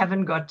though we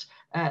haven't got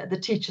the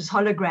teacher's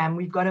hologram,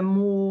 we've got a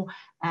more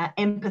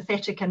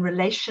empathetic and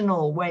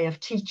relational way of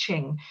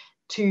teaching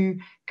to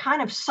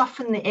kind of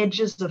soften the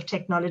edges of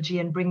technology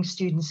and bring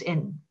students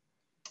in.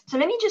 So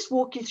let me just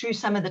walk you through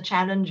some of the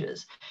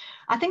challenges.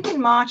 I think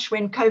in March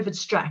when COVID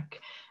struck,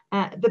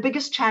 the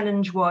biggest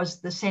challenge was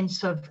the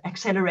sense of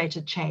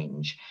accelerated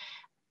change.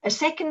 A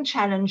second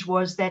challenge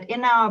was that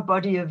in our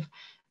body of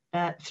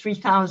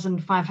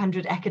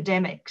 3,500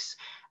 academics,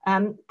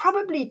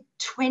 probably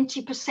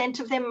 20%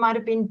 of them might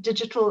have been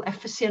digital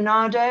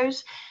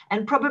aficionados,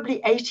 and probably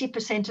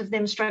 80% of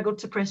them struggled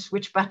to press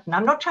which button.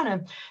 I'm not trying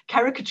to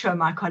caricature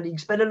my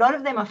colleagues, but a lot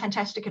of them are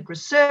fantastic at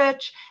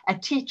research,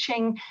 at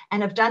teaching,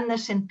 and have done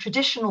this in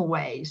traditional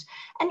ways.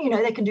 And,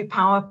 they can do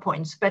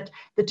PowerPoints, but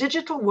the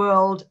digital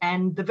world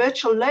and the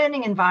virtual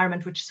learning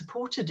environment which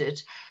supported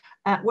it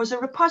was a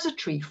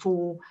repository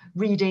for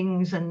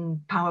readings and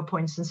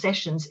PowerPoints and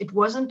sessions. It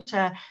wasn't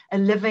a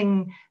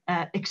living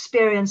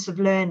experience of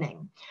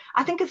learning.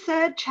 I think a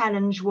third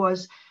challenge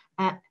was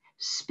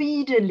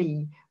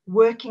speedily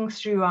working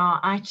through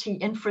our IT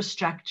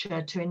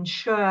infrastructure to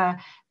ensure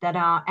that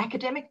our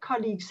academic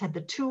colleagues had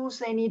the tools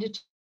they needed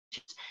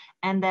to,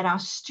 and that our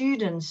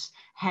students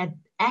had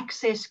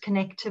access,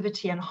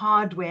 connectivity, and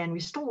hardware. And we're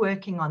still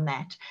working on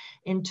that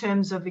in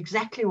terms of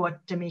exactly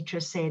what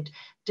Dimitra said: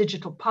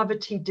 digital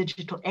poverty,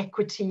 digital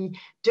equity,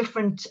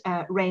 different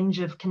range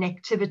of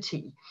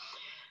connectivity.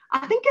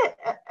 I think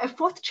a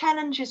fourth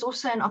challenge is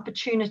also an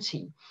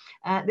opportunity.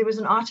 There was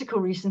an article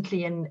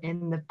recently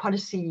in the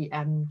policy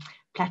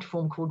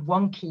platform called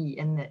Wonky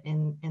in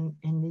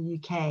the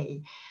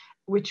UK,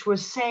 which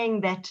was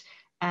saying that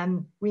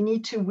we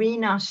need to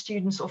wean our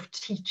students off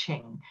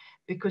teaching,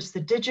 because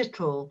the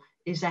digital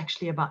is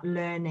actually about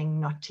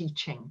learning, not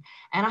teaching.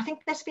 And I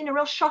think that's been a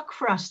real shock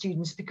for our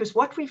students, because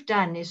what we've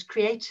done is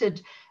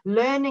created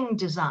learning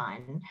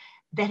design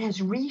that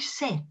has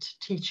reset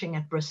teaching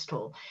at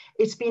Bristol.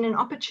 It's been an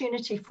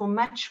opportunity for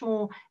much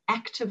more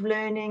active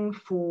learning,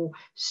 for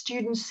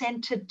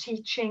student-centered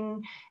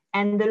teaching,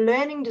 and the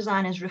learning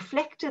design has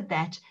reflected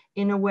that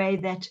in a way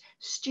that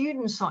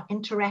students are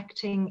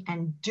interacting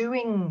and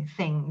doing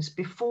things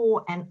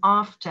before and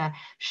after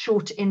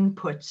short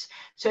inputs.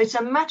 So it's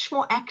a much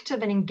more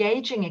active and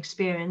engaging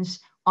experience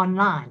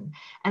online.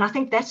 And I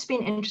think that's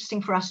been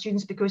interesting for our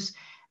students, because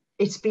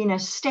it's been a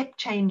step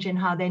change in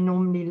how they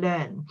normally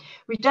learn.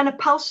 We've done a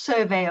pulse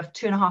survey of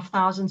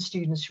 2,500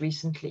 students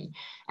recently.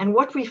 And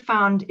what we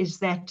found is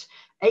that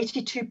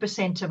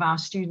 82% of our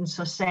students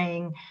are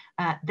saying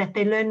that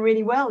they learn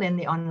really well in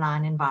the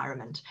online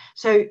environment.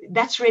 So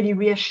that's really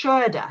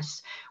reassured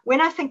us.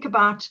 When I think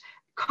about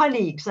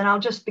colleagues, and I'll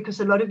just,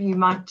 because a lot of you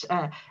might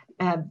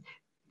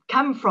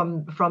come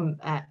from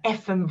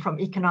FM, from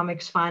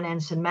economics,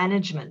 finance, and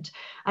management,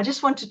 I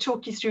just want to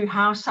talk you through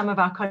how some of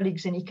our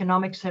colleagues in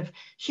economics have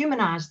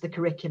humanized the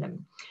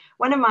curriculum.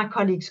 One of my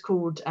colleagues,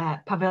 called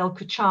Pavel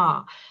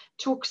Kuchar,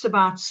 talks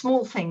about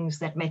small things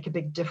that make a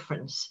big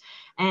difference.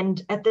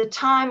 And at the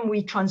time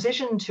we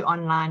transitioned to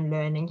online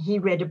learning, he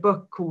read a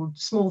book called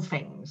Small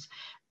Things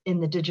in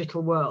the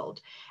Digital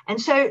World. And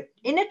so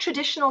in a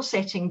traditional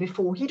setting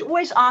before, he'd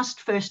always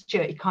asked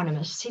first-year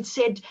economists, he'd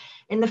said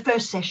in the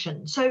first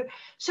session, so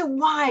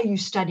why are you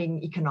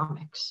studying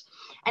economics?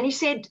 And he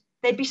said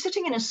they'd be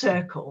sitting in a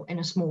circle in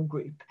a small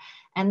group.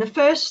 And the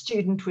first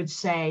student would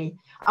say,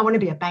 I want to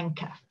be a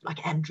banker,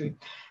 like Andrew.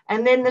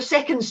 And then the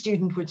second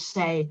student would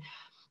say,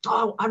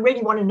 oh, I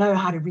really want to know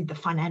how to read the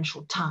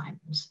Financial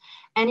Times.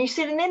 And he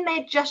said, and then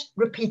they'd just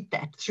repeat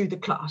that through the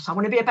class. I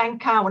want to be a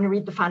banker, I want to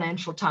read the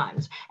Financial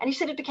Times. And he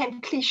said it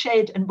became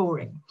cliched and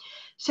boring.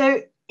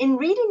 So in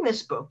reading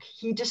this book,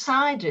 he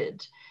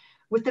decided,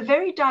 with the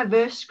very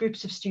diverse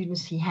groups of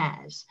students he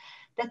has,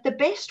 that the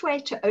best way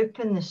to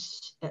open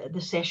this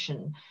the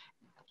session,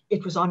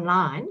 it was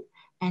online.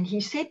 And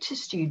he said to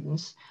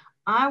students,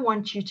 I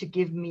want you to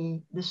give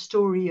me the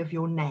story of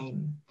your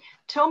name.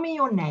 Tell me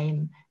your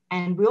name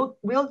and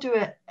we'll do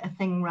a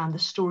thing around the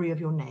story of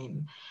your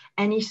name.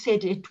 And he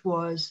said it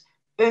was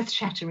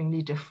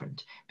earth-shatteringly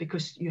different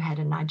because you had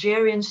a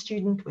Nigerian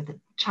student with a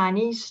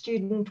Chinese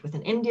student, with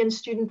an Indian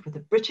student, with a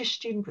British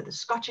student, with a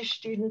Scottish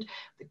student,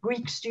 with a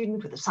Greek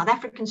student, with a South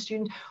African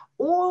student,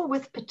 all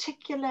with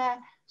particular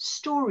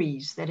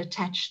stories that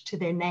attached to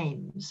their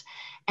names.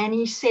 And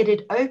he said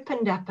it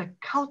opened up a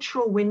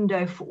cultural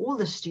window for all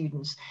the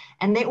students,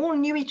 and they all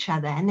knew each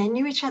other, and they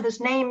knew each other's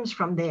names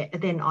from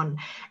then on.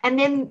 And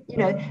then, you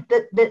know,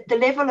 the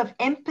level of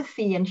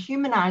empathy and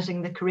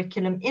humanizing the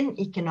curriculum in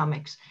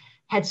economics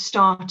had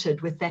started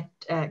with that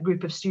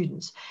group of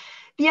students.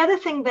 The other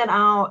thing that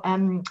our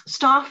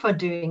staff are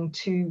doing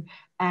to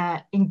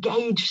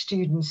engage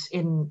students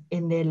in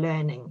their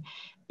learning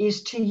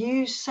is to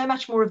use so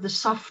much more of the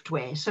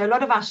software. So a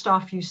lot of our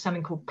staff use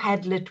something called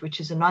Padlet,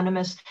 which is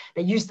anonymous.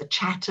 They use the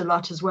chat a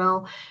lot as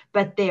well,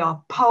 but there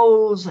are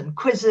polls and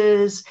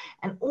quizzes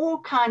and all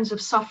kinds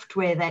of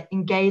software that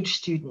engage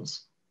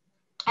students.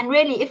 And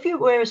really, if you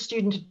were a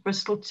student at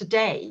Bristol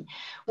today,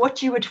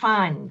 what you would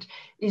find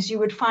is you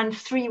would find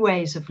 3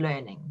 ways of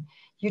learning.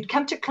 You'd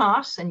come to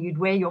class and you'd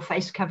wear your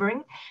face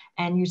covering,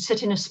 and you'd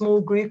sit in a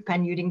small group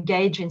and you'd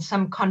engage in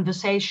some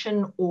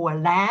conversation or a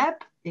lab.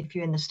 If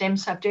you're in the STEM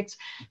subjects,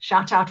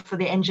 shout out for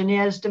the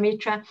engineers,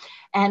 Dimitra.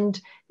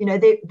 And you know,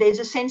 there's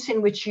a sense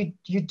in which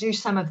you do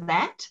some of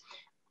that.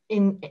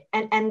 And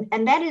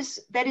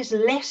that is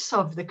less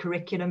of the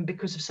curriculum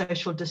because of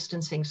social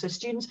distancing. So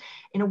students,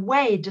 in a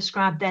way,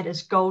 describe that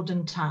as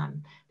golden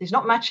time. There's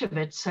not much of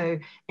it. So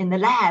in the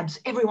labs,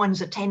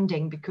 everyone's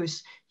attending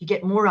because you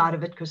get more out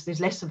of it because there's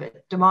less of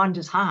it. Demand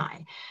is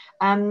high.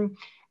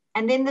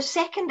 And then the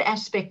second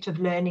aspect of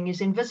learning is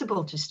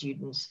invisible to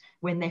students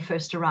when they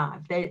first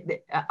arrive.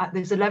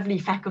 There's a lovely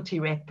faculty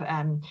rep,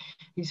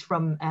 he's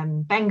from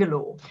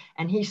Bangalore,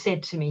 and he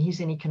said to me, he's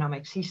in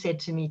economics, he said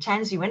to me,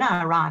 Tansy, when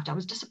I arrived, I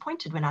was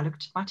disappointed when I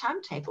looked at my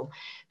timetable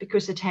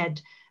because it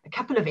had a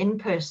couple of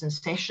in-person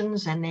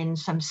sessions and then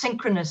some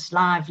synchronous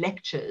live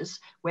lectures,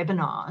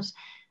 webinars.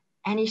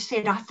 And he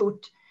said, I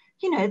thought,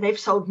 you know, they've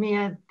sold me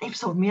a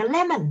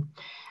lemon.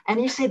 And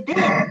he said,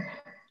 then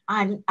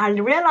I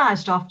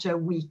realized after a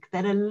week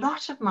that a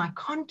lot of my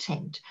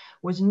content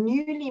was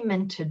newly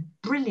minted,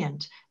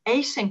 brilliant,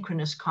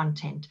 asynchronous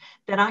content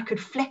that I could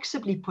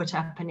flexibly put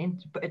up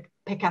and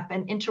pick up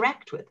and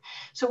interact with.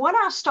 So what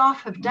our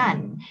staff have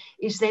done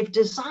is they've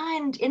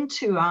designed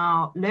into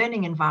our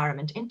learning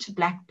environment, into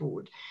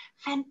Blackboard,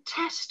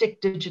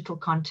 fantastic digital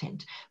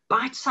content,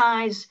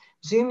 bite-size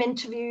Zoom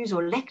interviews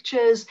or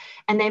lectures,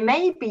 and they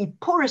may be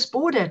porous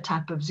border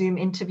type of Zoom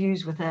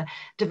interviews with a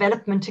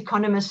development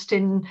economist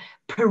in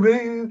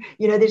Peru.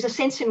 You know, there's a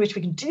sense in which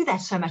we can do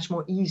that so much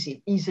more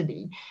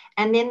easily.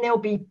 And then there'll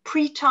be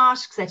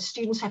pre-tasks that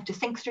students have to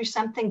think through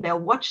something, they'll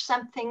watch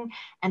something,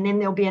 and then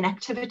there'll be an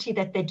activity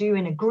that they do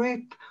in a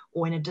group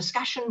or in a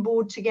discussion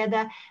board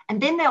together,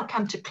 and then they'll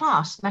come to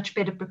class much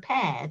better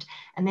prepared,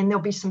 and then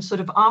there'll be some sort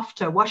of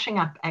after washing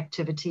up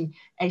activity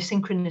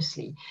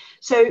asynchronously.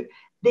 So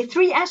there are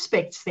 3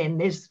 aspects then.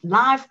 There's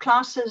live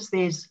classes,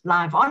 there's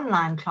live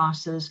online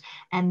classes,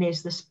 and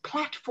there's this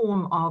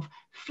platform of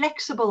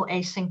flexible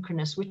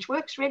asynchronous, which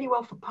works really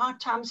well for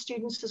part-time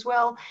students as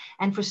well,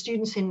 and for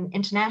students in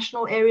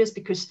international areas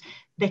because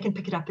they can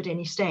pick it up at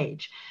any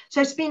stage.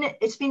 So it's been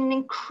an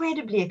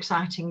incredibly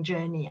exciting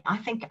journey. I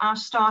think our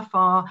staff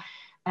are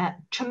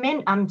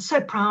tremendous. I'm so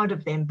proud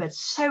of them, but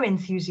so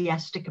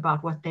enthusiastic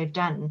about what they've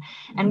done.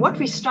 And what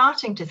we're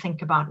starting to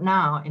think about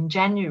now, in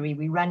January,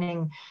 we're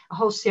running a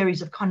whole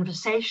series of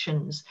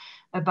conversations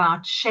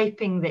about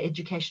shaping the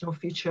educational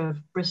future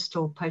of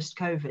Bristol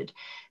post-COVID,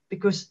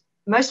 because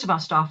most of our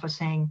staff are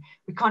saying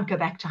we can't go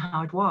back to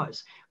how it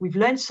was. We've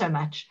learned so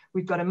much.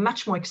 We've got a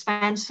much more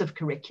expansive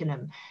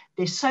curriculum.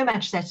 There's so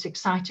much that's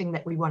exciting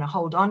that we want to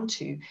hold on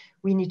to.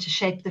 We need to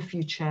shape the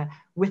future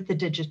with the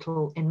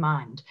digital in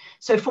mind.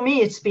 So for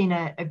me, it's been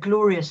a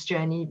glorious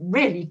journey,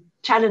 really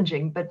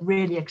challenging, but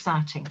really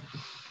exciting.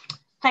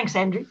 Thanks,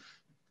 Andrew.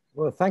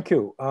 Well, thank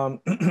you.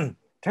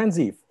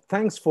 Tansy,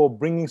 thanks for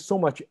bringing so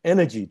much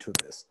energy to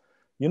this.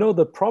 You know,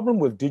 the problem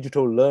with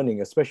digital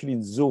learning, especially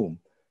in Zoom,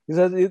 is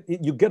that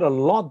you get a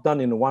lot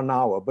done in 1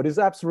 hour, but it's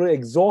absolutely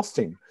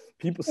exhausting.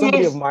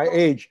 Somebody of my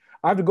age,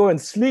 I have to go and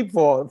sleep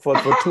for 2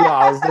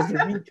 hours just to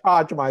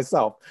recharge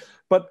myself.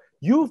 But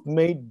you've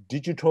made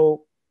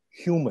digital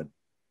human.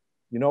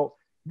 You know,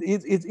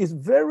 it's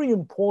very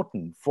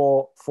important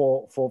for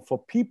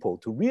people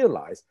to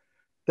realize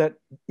that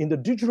in the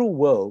digital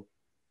world,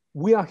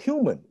 we are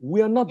human.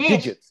 We are not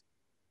digits.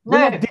 We're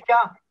not digits,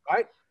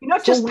 right? You're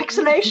not just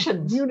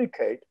pixelations.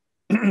 Communicate,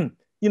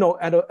 you know,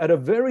 at a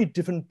very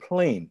different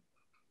plane.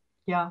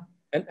 Yeah.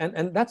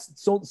 And that's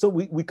so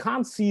we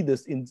can't see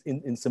this in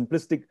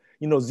simplistic,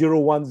 you know,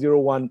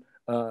 0-1-0-1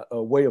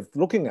 way of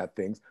looking at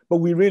things, but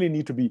we really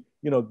need to be,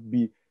 you know,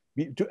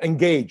 to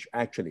engage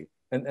actually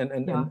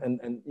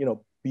and you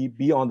know,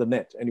 be on the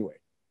net anyway.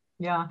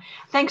 Yeah.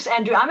 Thanks,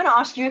 Andrew. I'm going to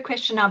ask you a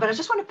question now, but I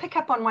just want to pick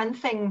up on one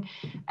thing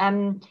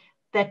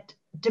that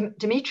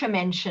Dimitra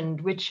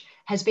mentioned, which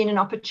has been an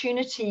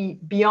opportunity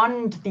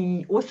beyond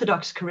the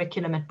orthodox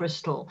curriculum at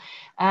Bristol.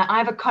 I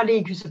have a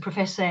colleague who's a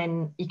professor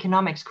in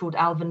economics called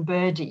Alvin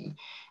Birdie,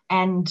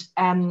 and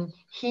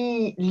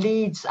he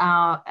leads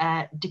our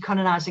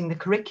Decolonizing the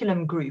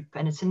Curriculum group,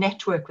 and it's a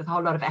network with a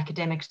whole lot of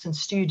academics and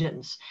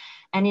students.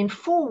 And in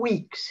 4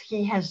 weeks,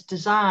 he has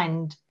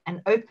designed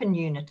an open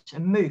unit, a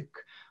MOOC,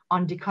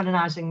 on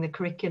decolonizing the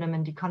curriculum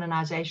and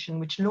decolonization,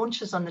 which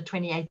launches on the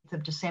 28th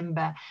of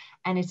December.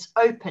 And it's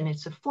open,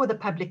 it's a for the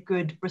public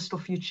good Bristol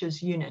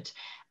Futures unit.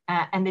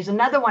 And there's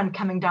another one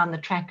coming down the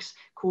tracks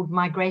called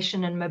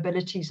Migration and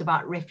Mobilities,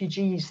 about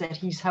refugees, that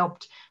he's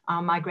helped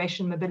our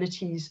Migration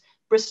Mobilities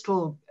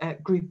Bristol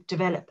group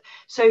develop.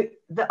 So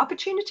the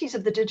opportunities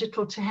of the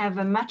digital to have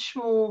a much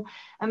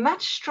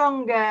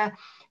stronger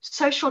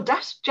social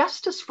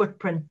justice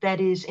footprint that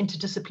is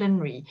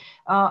interdisciplinary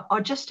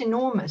are just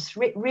enormous,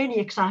 really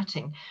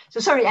exciting.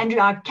 So sorry, Andrew,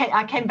 I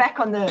came back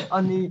on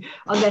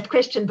that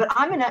question, but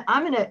I'm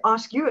gonna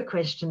ask you a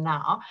question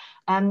now,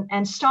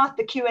 and start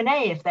the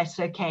Q&A if that's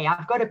okay.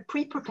 I've got a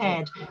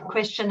pre-prepared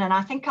question, and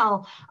I think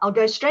I'll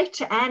go straight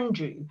to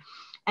Andrew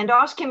and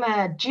ask him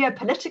a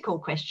geopolitical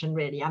question,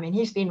 really. I mean,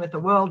 he's been with the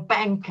World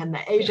Bank and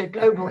the Asia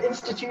Global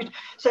Institute.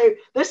 So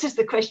this is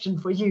the question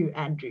for you,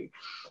 Andrew.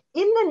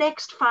 In the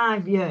next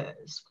 5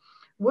 years,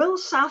 will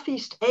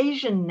Southeast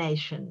Asian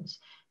nations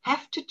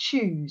have to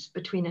choose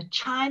between a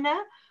China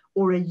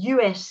or a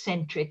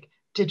US-centric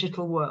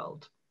digital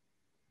world?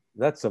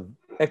 That's an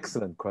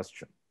excellent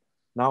question.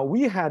 Now,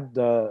 we had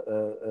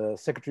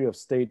Secretary of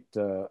State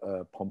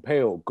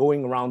Pompeo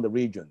going around the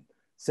region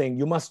saying,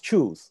 you must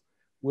choose.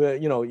 Where,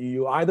 you know,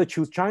 you either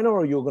choose China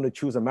or you're going to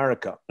choose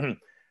America.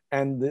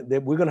 And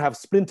we're going to have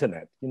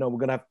splinternet. You know, we're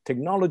going to have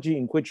technology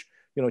in which,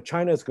 you know,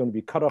 China is going to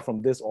be cut off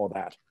from this or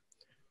that.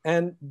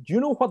 And do you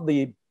know what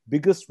the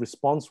biggest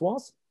response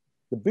was?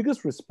 The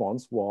biggest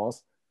response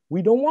was,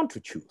 we don't want to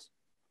choose.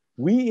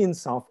 We in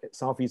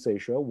Southeast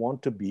Asia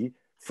want to be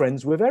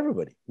friends with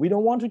everybody. We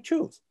don't want to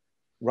choose,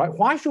 right?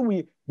 Why should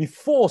we be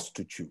forced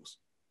to choose?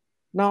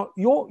 Now,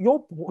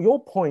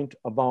 your point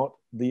about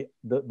the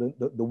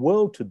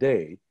world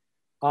today,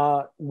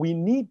 we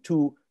need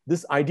to,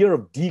 this idea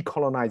of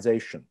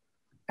decolonization,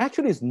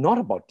 actually is not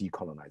about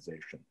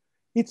decolonization.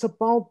 It's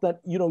about that,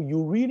 you know,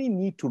 you really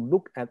need to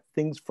look at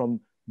things from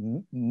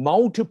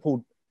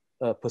multiple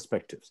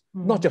perspectives,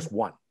 not just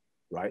one,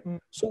 right?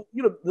 So,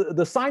 you know,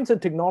 the science and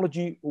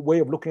technology way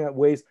of looking at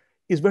ways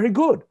is very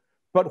good.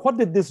 But what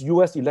did this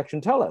US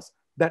election tell us?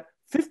 That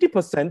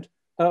 50%,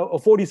 or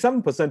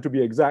 47% to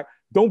be exact,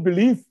 don't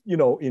believe, you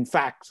know, in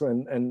facts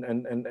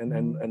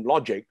and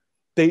logic.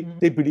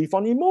 They believe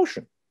on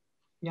emotion,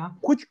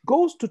 which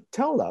goes to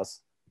tell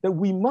us that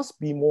we must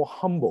be more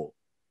humble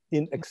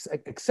in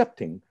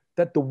accepting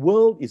that the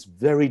world is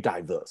very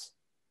diverse,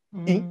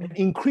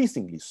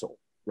 increasingly so,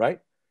 right?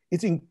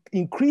 It's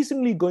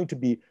increasingly going to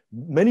be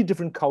many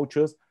different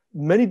cultures,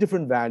 many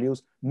different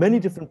values, many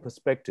different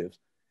perspectives.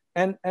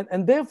 And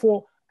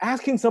therefore,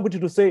 asking somebody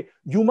to say,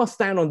 you must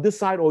stand on this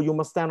side or you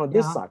must stand on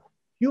this side.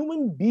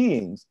 Human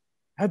beings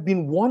have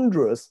been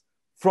wanderers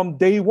from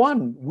day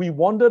one. We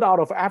wandered out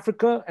of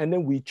Africa and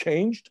then we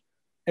changed,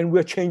 and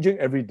we're changing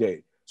every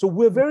day. So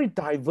we're very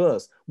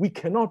diverse. We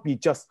cannot be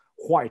just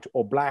white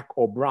or black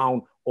or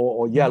brown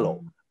or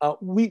yellow.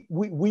 We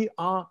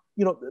are,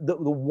 you know, the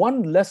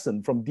one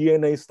lesson from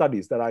DNA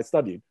studies that I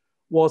studied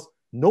was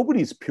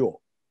nobody's pure.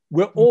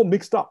 We're all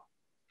mixed up.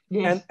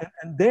 Yes.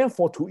 And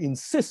therefore to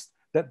insist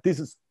that this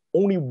is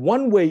only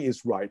one way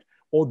is right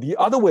or the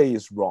other way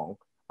is wrong,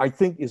 I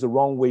think is a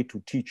wrong way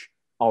to teach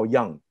our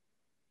young.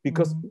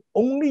 Because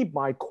only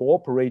by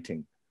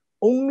cooperating,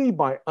 only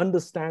by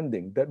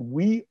understanding that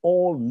we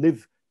all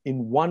live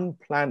in one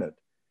planet,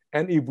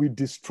 and if we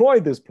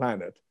destroy this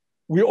planet,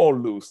 we all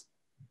lose.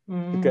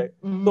 Okay,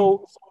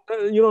 so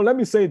you know, let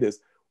me say this: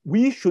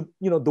 we should,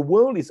 you know, the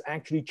world is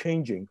actually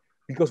changing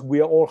because we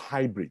are all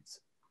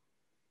hybrids.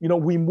 You know,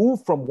 we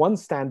move from one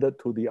standard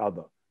to the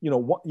other. You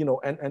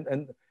know,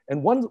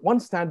 and one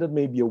standard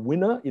may be a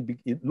winner.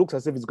 It looks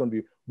as if it's going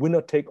to be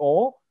winner take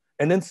all,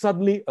 and then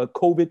suddenly a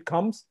COVID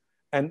comes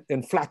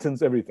and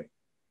flattens everything,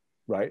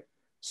 right?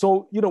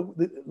 So, you know,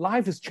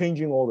 life is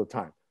changing all the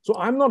time. So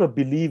I'm not a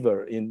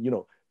believer in, you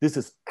know, this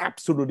is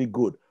absolutely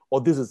good or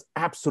this is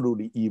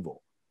absolutely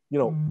evil. You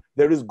know,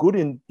 there is good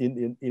in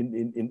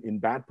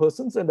bad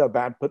persons, and there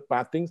are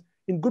bad things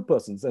in good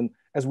persons. And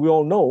as we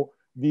all know,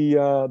 the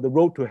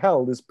road to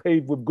hell is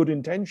paved with good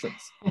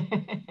intentions.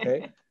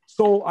 Okay,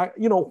 so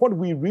you know, what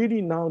we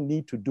really now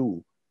need to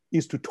do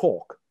is to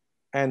talk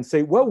and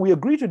say, well, we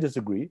agree to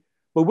disagree,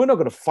 but we're not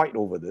going to fight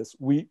over this.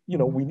 We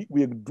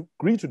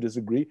agree to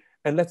disagree,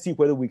 and let's see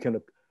whether we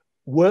can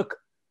work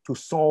to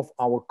solve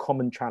our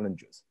common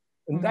challenges.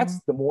 And that's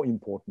the more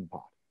important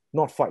part,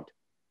 not fight.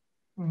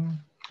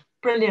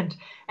 Brilliant.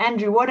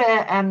 Andrew, what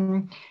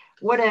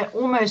a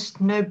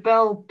almost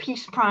Nobel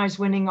Peace Prize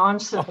winning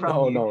answer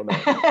from you. No.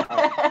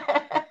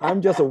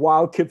 I'm just a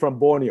wild kid from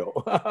Borneo.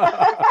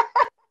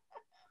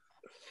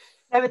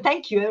 No, but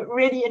thank you. A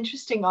really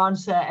interesting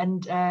answer,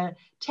 and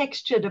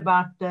textured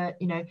about the,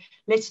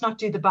 let's not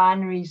do the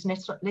binaries,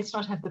 let's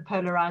not have the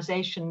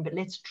polarization, but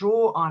let's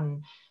draw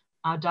on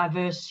our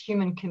diverse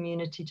human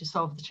community to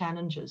solve the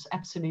challenges.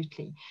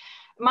 Absolutely.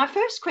 My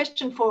first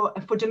question for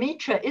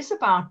Dimitra is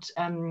about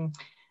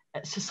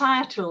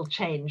societal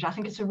change. I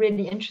think it's a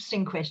really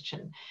interesting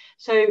question.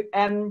 So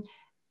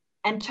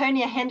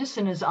Antonia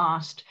Henderson has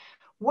asked,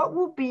 what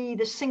will be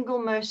the single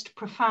most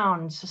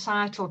profound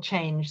societal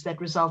change that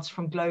results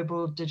from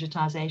global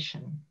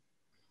digitization?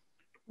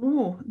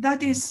 Oh,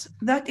 that is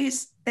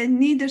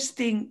an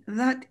interesting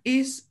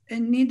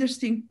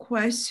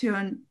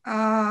question.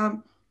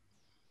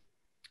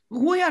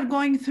 We are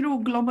going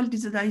through global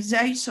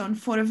digitization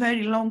for a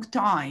very long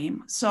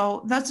time,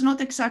 so that's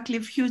not exactly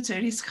future.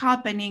 It's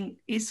happening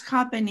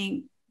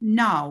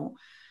now,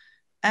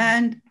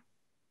 and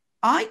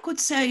I could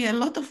say a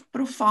lot of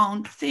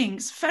profound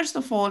things. First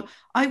of all,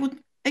 I would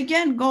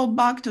again go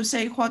back to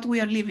say what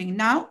we are living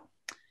now.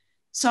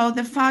 So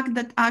the fact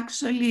that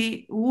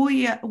actually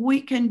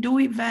we can do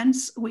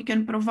events, we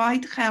can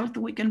provide health,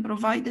 we can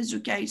provide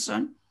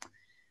education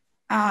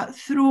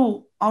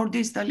through our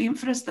digital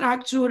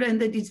infrastructure and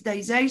the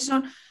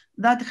digitization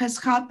that has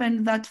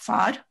happened that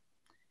far.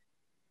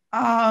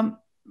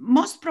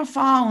 Most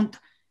profound,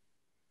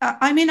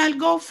 I'll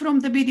go from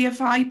the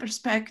BDFI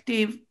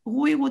perspective.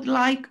 We would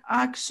like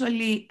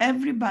actually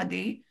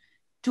everybody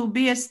to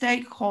be a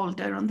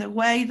stakeholder on the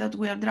way that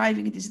we are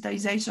driving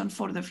digitization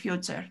for the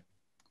future.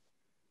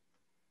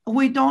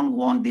 We don't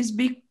want these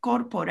big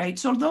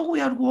corporates, although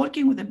we are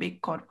working with the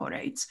big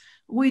corporates,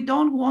 we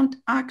don't want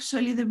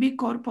actually the big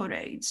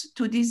corporates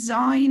to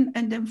design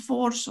and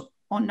enforce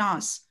on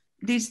us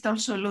digital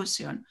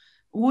solution.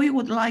 We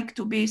would like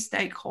to be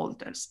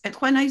stakeholders. And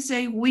when I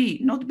say we,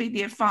 not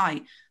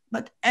BDFI,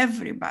 but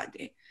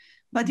everybody.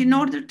 But in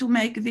order to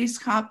make this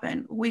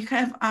happen, we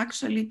have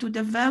actually to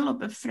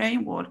develop a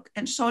framework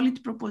and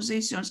solid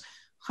propositions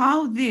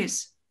how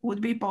this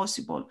would be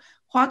possible.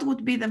 What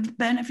would be the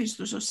benefits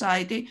to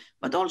society,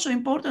 but also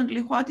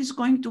importantly, what is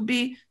going to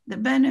be the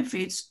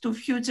benefits to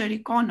future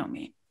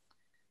economy.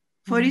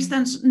 For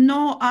instance,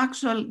 no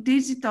actual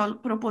digital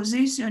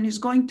proposition is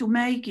going to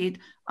make it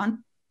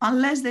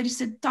unless there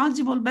is a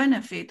tangible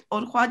benefit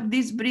or what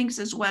this brings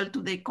as well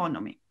to the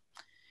economy.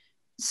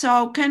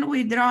 So can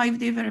we drive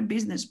different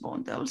business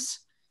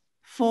models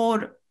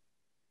for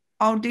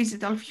our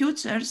digital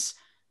futures,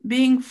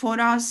 being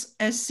for us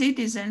as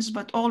citizens,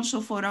 but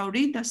also for our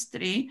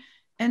industry?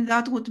 And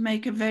that would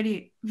make a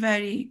very,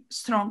 very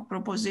strong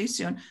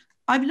proposition.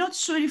 I'm not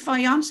sure if I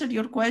answered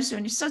your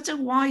question. It's such a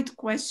wide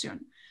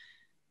question.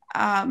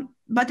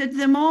 But at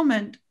the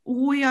moment,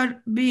 we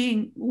are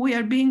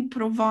being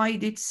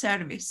provided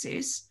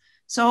services.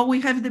 So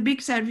we have the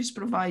big service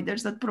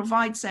providers that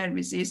provide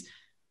services.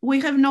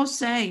 We have no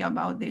say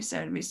about these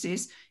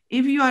services.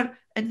 If you are,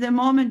 at the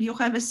moment, you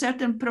have a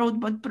certain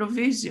broadband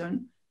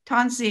provision,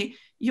 Tansy,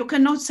 you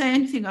cannot say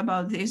anything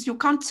about this. You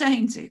can't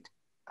change it.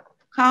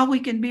 How we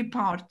can be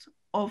part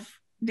of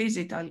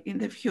digital in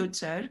the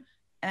future,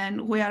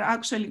 and we are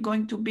actually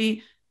going to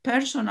be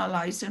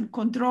personalized and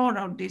control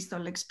our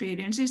digital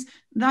experiences.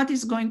 That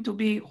is going to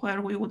be where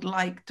we would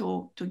like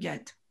to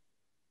get.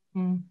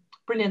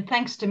 Brilliant.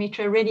 Thanks,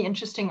 Dimitra. Really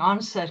interesting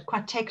answer,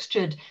 quite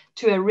textured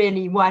to a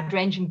really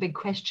wide-ranging big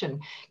question.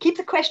 Keep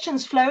the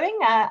questions flowing.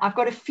 I've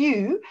got a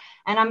few,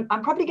 and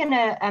I'm probably going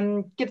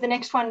to give the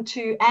next one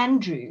to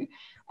Andrew,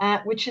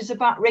 which is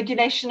about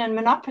regulation and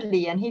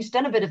monopoly, and he's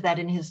done a bit of that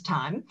in his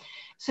time.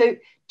 So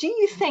do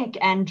you think,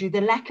 Andrew,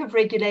 the lack of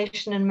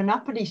regulation and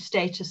monopoly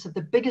status of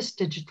the biggest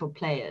digital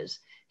players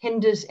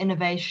hinders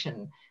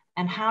innovation,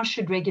 and how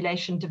should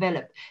regulation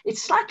develop?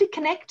 It's slightly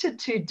connected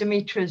to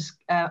Dimitra's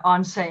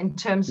answer in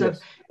terms of,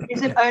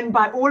 is it owned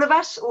by all of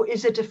us, or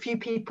is it a few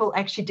people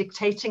actually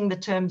dictating the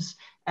terms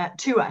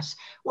to us?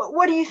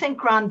 What do you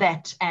think around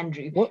that,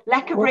 Andrew?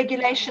 Lack of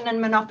regulation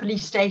and monopoly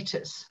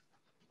status.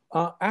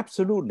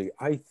 Absolutely.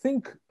 I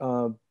think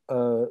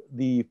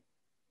the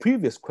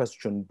previous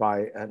question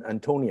by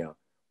Antonia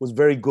was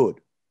very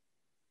good.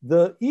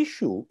 The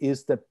issue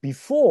is that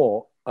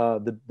before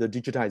the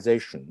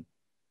digitization,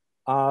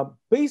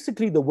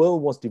 basically the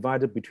world was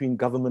divided between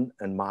government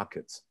and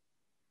markets.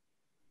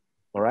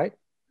 All right?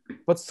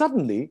 But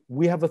suddenly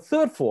we have a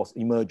third force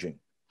emerging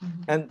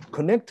and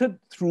connected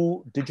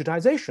through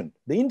digitization,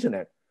 the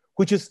internet,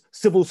 which is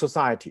civil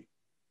society,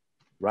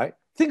 right?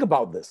 Think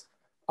about this.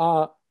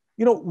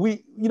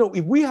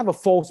 If we have a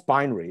false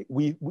binary,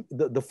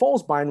 the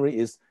false binary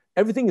is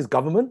everything is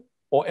government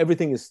or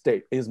everything is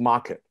state, is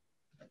market.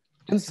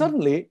 And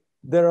suddenly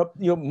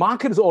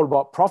market is all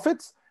about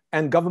profits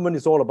and government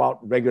is all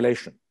about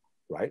regulation,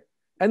 right?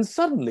 And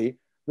suddenly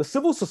the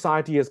civil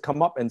society has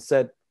come up and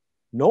said,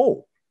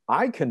 no,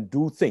 I can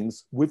do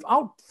things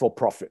without for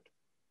profit,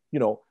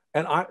 and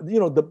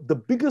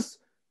the biggest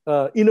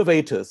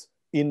innovators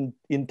in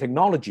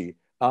technology,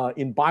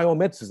 in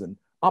biomedicine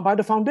are by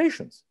the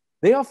foundations.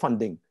 They are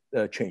funding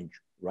change,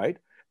 right?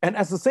 And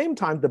at the same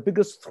time, the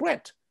biggest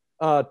threat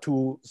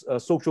to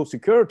social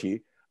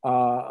security,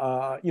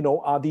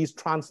 are these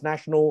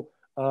transnational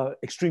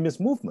extremist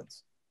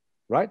movements,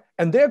 right?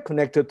 And they're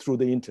connected through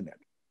the internet.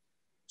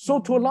 So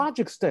to a large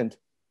extent,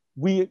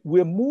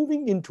 we're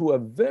moving into a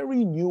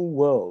very new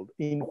world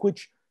in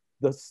which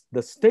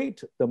the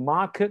state, the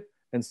market,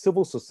 and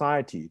civil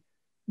society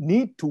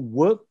need to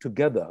work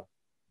together,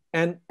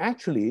 and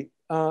actually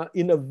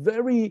in a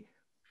very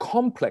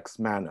complex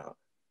manner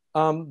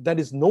that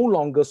is no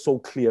longer so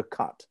clear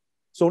cut.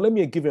 So let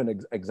me give you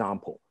an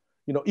example.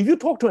 You know, if you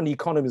talk to an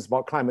economist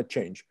about climate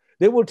change,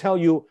 they will tell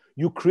you,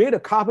 you create a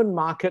carbon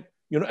market,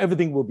 you know,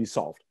 everything will be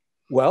solved.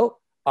 Well,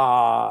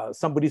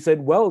 somebody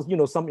said, well, you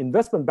know, some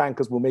investment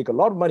bankers will make a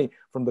lot of money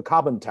from the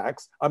carbon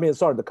tax. I mean,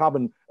 sorry, the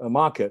carbon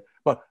market,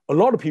 but a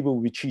lot of people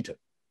will be cheated.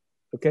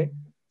 Okay.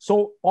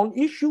 So on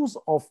issues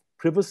of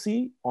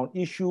privacy, on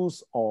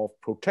issues of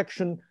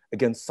protection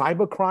against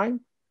cybercrime,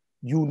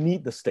 you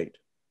need the state.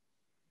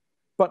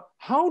 But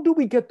how do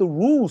we get the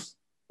rules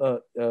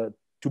to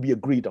be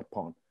agreed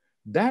upon?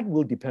 That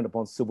will depend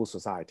upon civil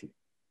society.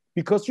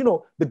 Because, you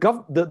know,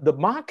 the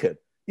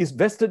market is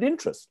vested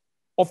interest.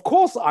 Of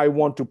course, I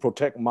want to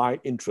protect my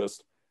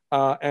interest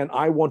and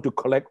I want to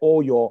collect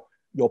all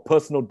your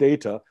personal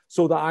data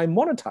so that I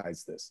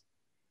monetize this.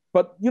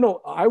 But, you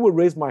know, I will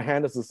raise my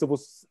hand as a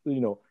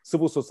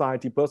civil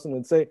society person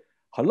and say,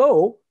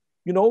 hello,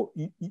 you know,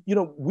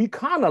 we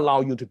can't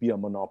allow you to be a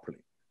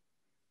monopoly,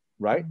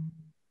 right?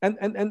 And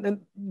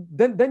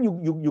then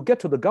you get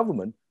to the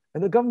government,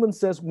 and the government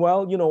says,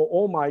 well, you know,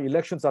 all my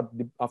elections are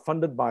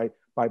funded by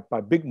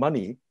big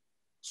money.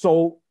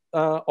 So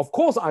of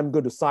course I'm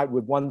going to side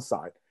with one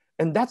side.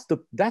 And that's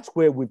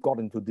where we've got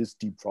into this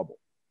deep trouble.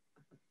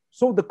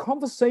 So the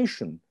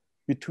conversation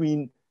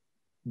between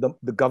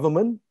the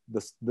government,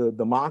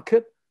 the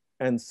market,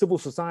 and civil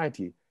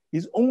society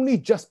is only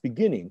just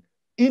beginning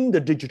in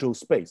the digital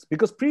space.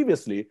 Because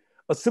previously,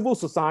 a civil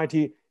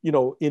society, you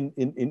know, in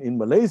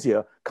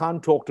Malaysia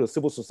can't talk to a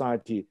civil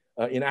society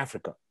in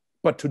Africa.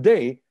 But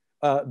today,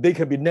 they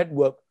can be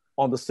networked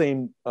on the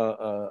same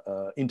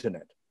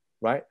internet,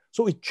 right?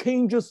 So it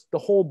changes the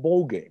whole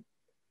ball game.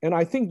 And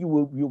I think you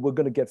were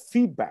going to get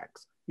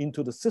feedbacks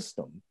into the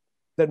system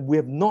that we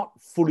have not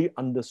fully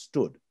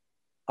understood.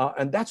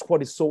 And that's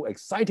what is so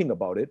exciting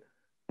about it.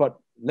 But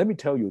let me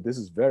tell you, this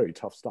is very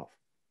tough stuff.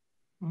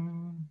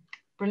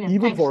 Brilliant.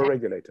 Even Thanks, for a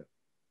regulator.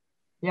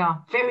 Yeah,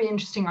 very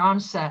interesting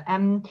answer.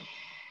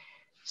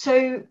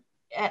 So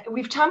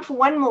we've time for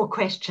one more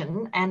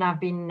question, and I've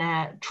been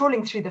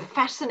trawling through the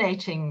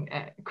fascinating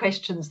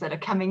questions that are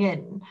coming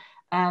in.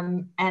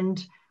 I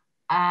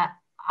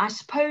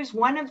suppose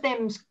one of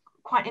them's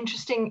quite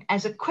interesting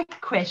as a quick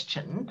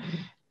question.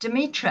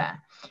 Dimitra,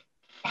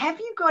 have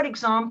you got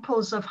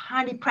examples of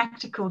highly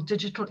practical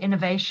digital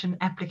innovation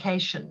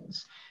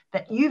applications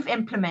that you've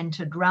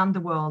implemented around the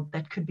world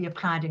that could be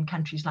applied in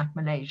countries like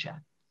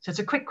Malaysia? So it's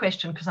a quick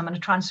question because I'm going to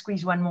try and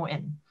squeeze one more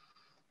in.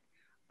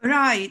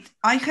 Right.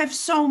 I have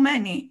so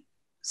many.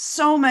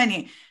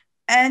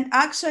 And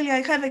actually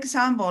I have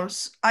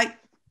examples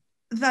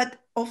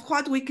of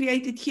what we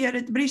created here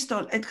at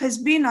Bristol. It has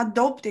been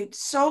adopted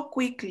so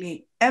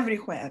quickly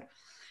everywhere.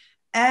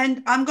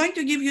 And I'm going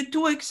to give you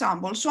two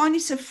examples. One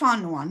is a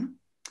fun one.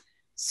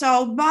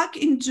 So back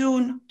in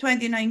June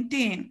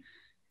 2019,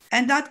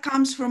 and that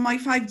comes from my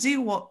 5G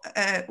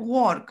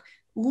work,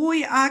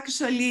 we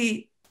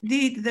actually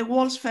did the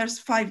world's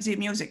first 5G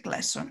music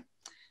lesson.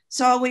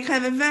 So we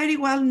have a very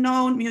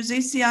well-known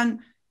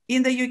musician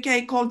in the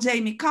UK called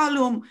Jamie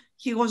Cullum.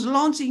 He was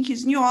launching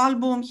his new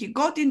album. He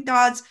got in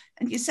touch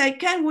and he said,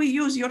 can we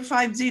use your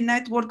 5G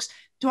networks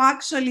to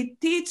actually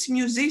teach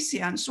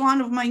musicians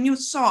one of my new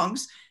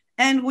songs?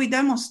 And we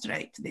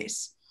demonstrate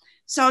this.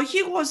 So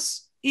he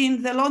was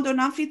in the London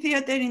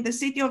Amphitheatre in the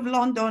City of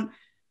London.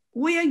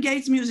 We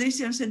engaged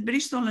musicians at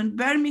Bristol and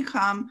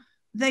Birmingham.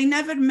 They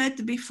never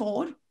met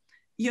before.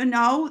 You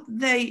know,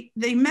 they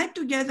met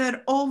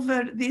together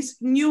over these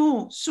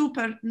new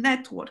super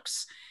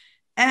networks.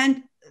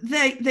 And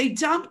they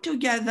jumped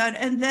together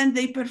and then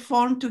they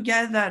performed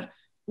together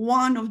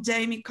one of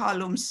Jamie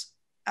Cullum's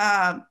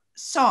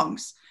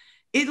songs.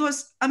 It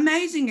was an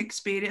amazing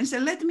experience.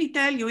 And let me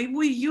tell you, if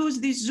we use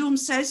this Zoom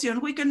session,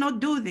 we cannot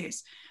do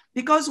this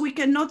because we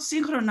cannot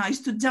synchronize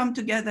to jump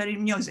together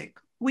in music.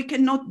 We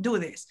cannot do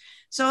this.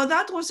 So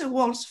that was a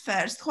world's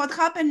first. What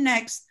happened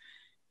next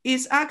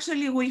is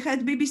actually we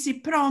had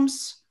BBC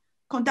Proms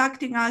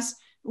contacting us.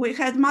 We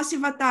had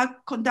Massive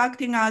Attack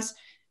contacting us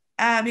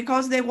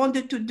because they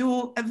wanted to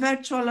do a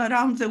virtual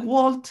around the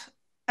world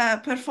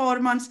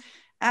performance.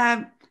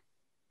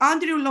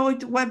 Andrew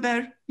Lloyd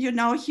Webber, you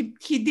know,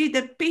 he did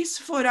a piece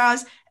for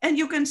us, and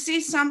you can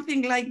see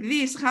something like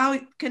this, how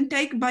it can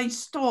take by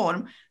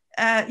storm,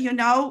 you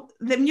know,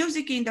 the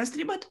music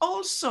industry, but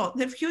also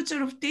the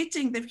future of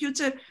teaching, the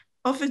future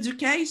of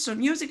education,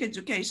 music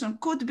education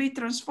could be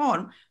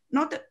transformed,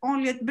 not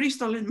only at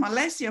Bristol in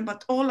Malaysia,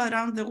 but all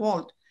around the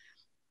world.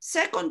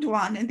 Second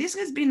one, and this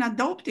has been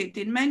adopted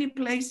in many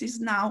places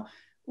now,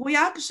 we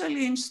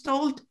actually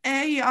installed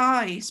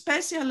AI,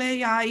 special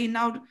AI in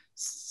our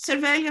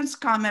surveillance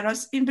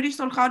cameras in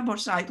Bristol Harbour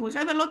site. We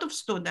have a lot of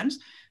students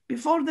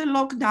before the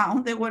lockdown.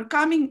 They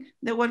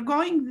were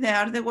going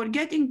there, they were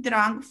getting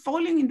drunk,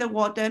 falling in the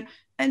water.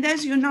 And as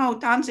you know,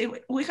 Tansy,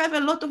 we have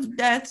a lot of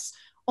deaths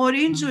or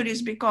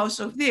injuries because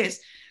of this.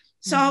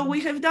 So we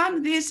have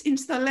done this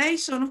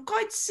installation of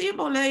quite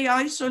simple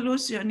AI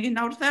solution in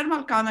our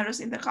thermal cameras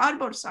in the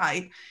harbor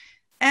side.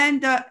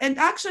 And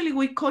actually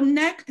we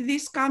connect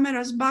these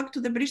cameras back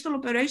to the Bristol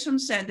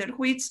Operations Center,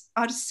 which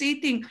are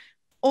sitting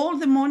all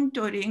the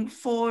monitoring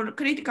for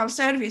critical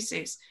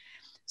services.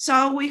 So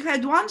we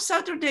had one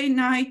Saturday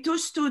night,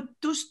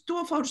 two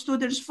of our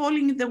students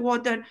falling in the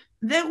water.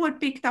 They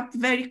were picked up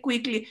very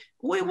quickly.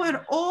 We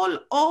were all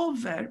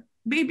over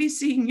BBC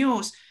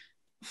News.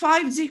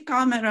 5G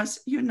cameras,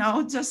 you know,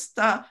 just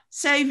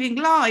saving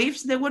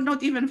lives. They were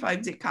not even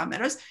 5G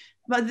cameras,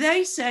 but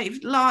they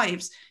saved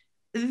lives.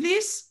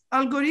 This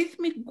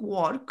algorithmic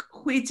work,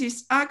 which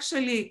is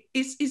actually,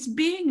 is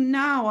being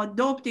now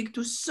adopted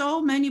to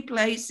so many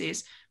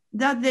places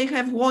that they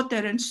have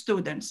water and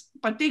students,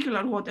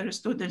 particular water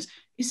students,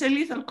 is a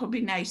lethal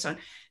combination.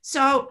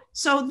 So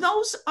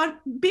those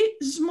are big,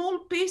 small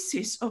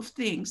pieces of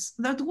things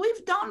that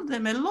we've done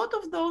them. A lot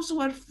of those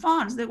were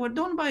fun. They were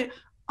done by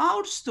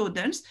our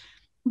students,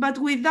 but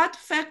with that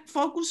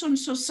focus on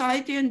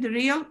society and the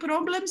real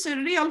problems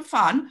and real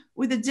fun,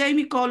 with the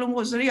Jamie column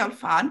was real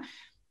fun.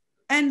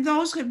 And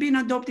those have been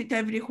adopted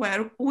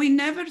everywhere. We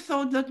never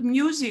thought that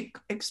music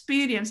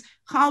experience,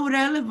 how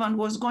relevant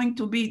was going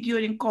to be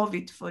during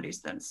COVID, for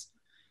instance.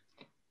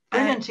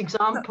 Brilliant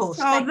examples.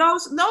 So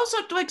those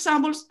are two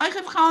examples. I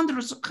have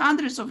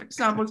hundreds of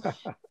examples.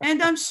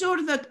 And I'm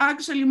sure that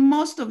actually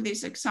most of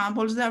these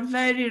examples are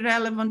very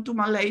relevant to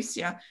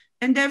Malaysia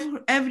and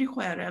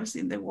everywhere else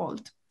in the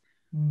world.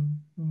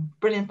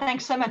 Brilliant.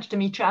 Thanks so much,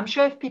 Dimitra. I'm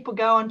sure if people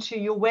go onto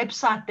your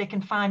website, they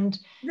can find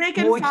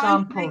more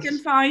examples. They can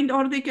find,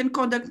 or they can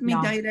contact me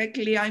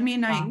directly. I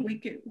mean,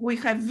 we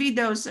have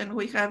videos and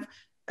we have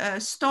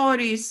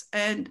stories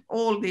and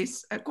all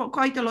this,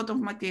 quite a lot of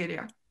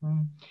material.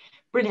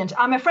 Brilliant.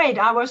 I'm afraid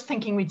I was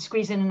thinking we'd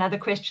squeeze in another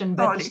question,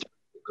 but the story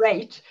is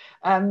great.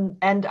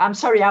 And I'm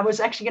sorry, I was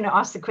actually going to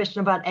ask the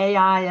question about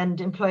AI and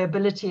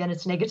employability and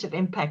its negative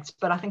impacts,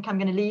 but I think I'm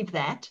going to leave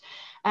that.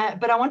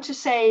 But I want to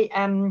say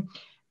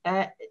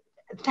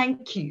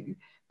thank you.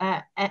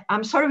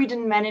 I'm sorry we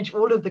didn't manage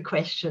all of the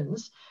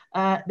questions.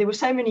 There were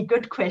so many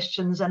good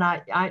questions, and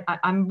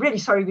I'm really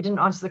sorry we didn't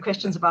answer the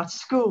questions about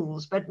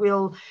schools, but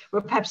we'll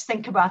perhaps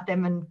think about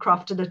them and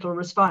craft a little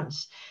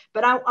response.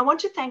 But I want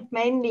to thank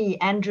mainly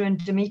Andrew and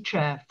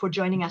Dimitra for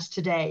joining us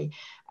today.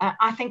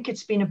 I think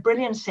it's been a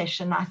brilliant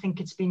session. I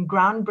think it's been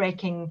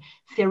groundbreaking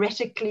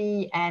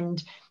theoretically,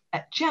 and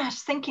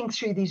just thinking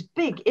through these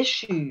big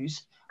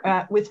issues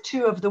with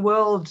two of the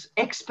world's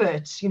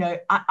experts. You know,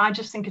 I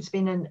just think it's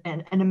been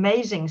an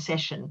amazing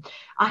session.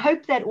 I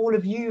hope that all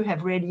of you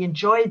have really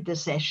enjoyed the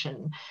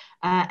session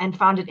and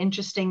found it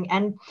interesting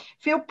and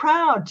feel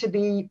proud to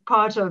be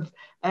part of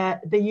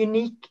the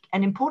unique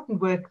and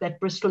important work that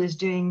Bristol is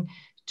doing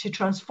to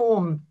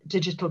transform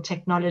digital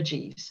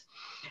technologies.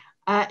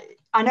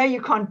 I know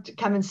you can't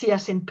come and see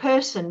us in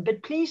person,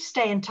 but please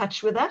stay in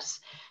touch with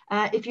us.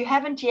 If you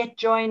haven't yet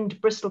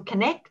joined Bristol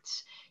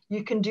Connects,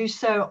 you can do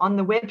so on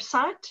the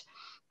website,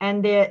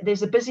 and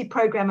there's a busy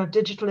program of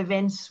digital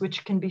events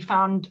which can be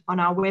found on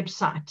our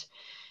website.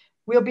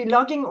 We'll be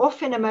logging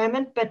off in a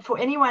moment, but for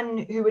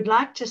anyone who would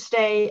like to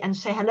stay and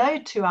say hello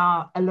to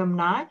our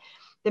alumni,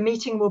 the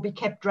meeting will be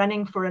kept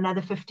running for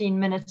another 15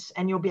 minutes,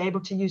 and you'll be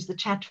able to use the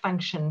chat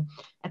function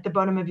at the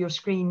bottom of your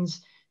screens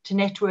to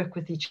network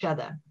with each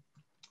other.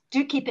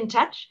 Do keep in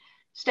touch,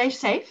 stay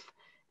safe,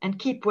 and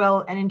keep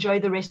well, and enjoy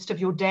the rest of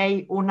your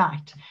day or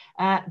night.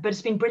 But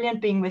it's been brilliant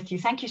being with you.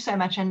 Thank you so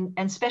much.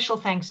 And special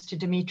thanks to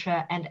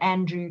Dimitra and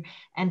Andrew,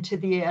 and to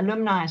the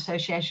Alumni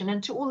Association,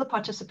 and to all the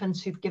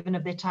participants who've given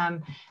of their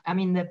time, I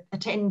mean, the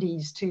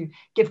attendees, to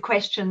give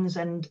questions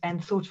and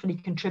thoughtfully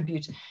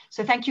contribute.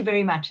 So thank you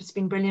very much. It's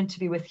been brilliant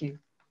to be with you.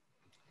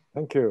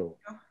 Thank you.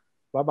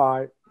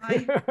 Bye-bye.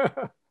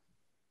 Bye.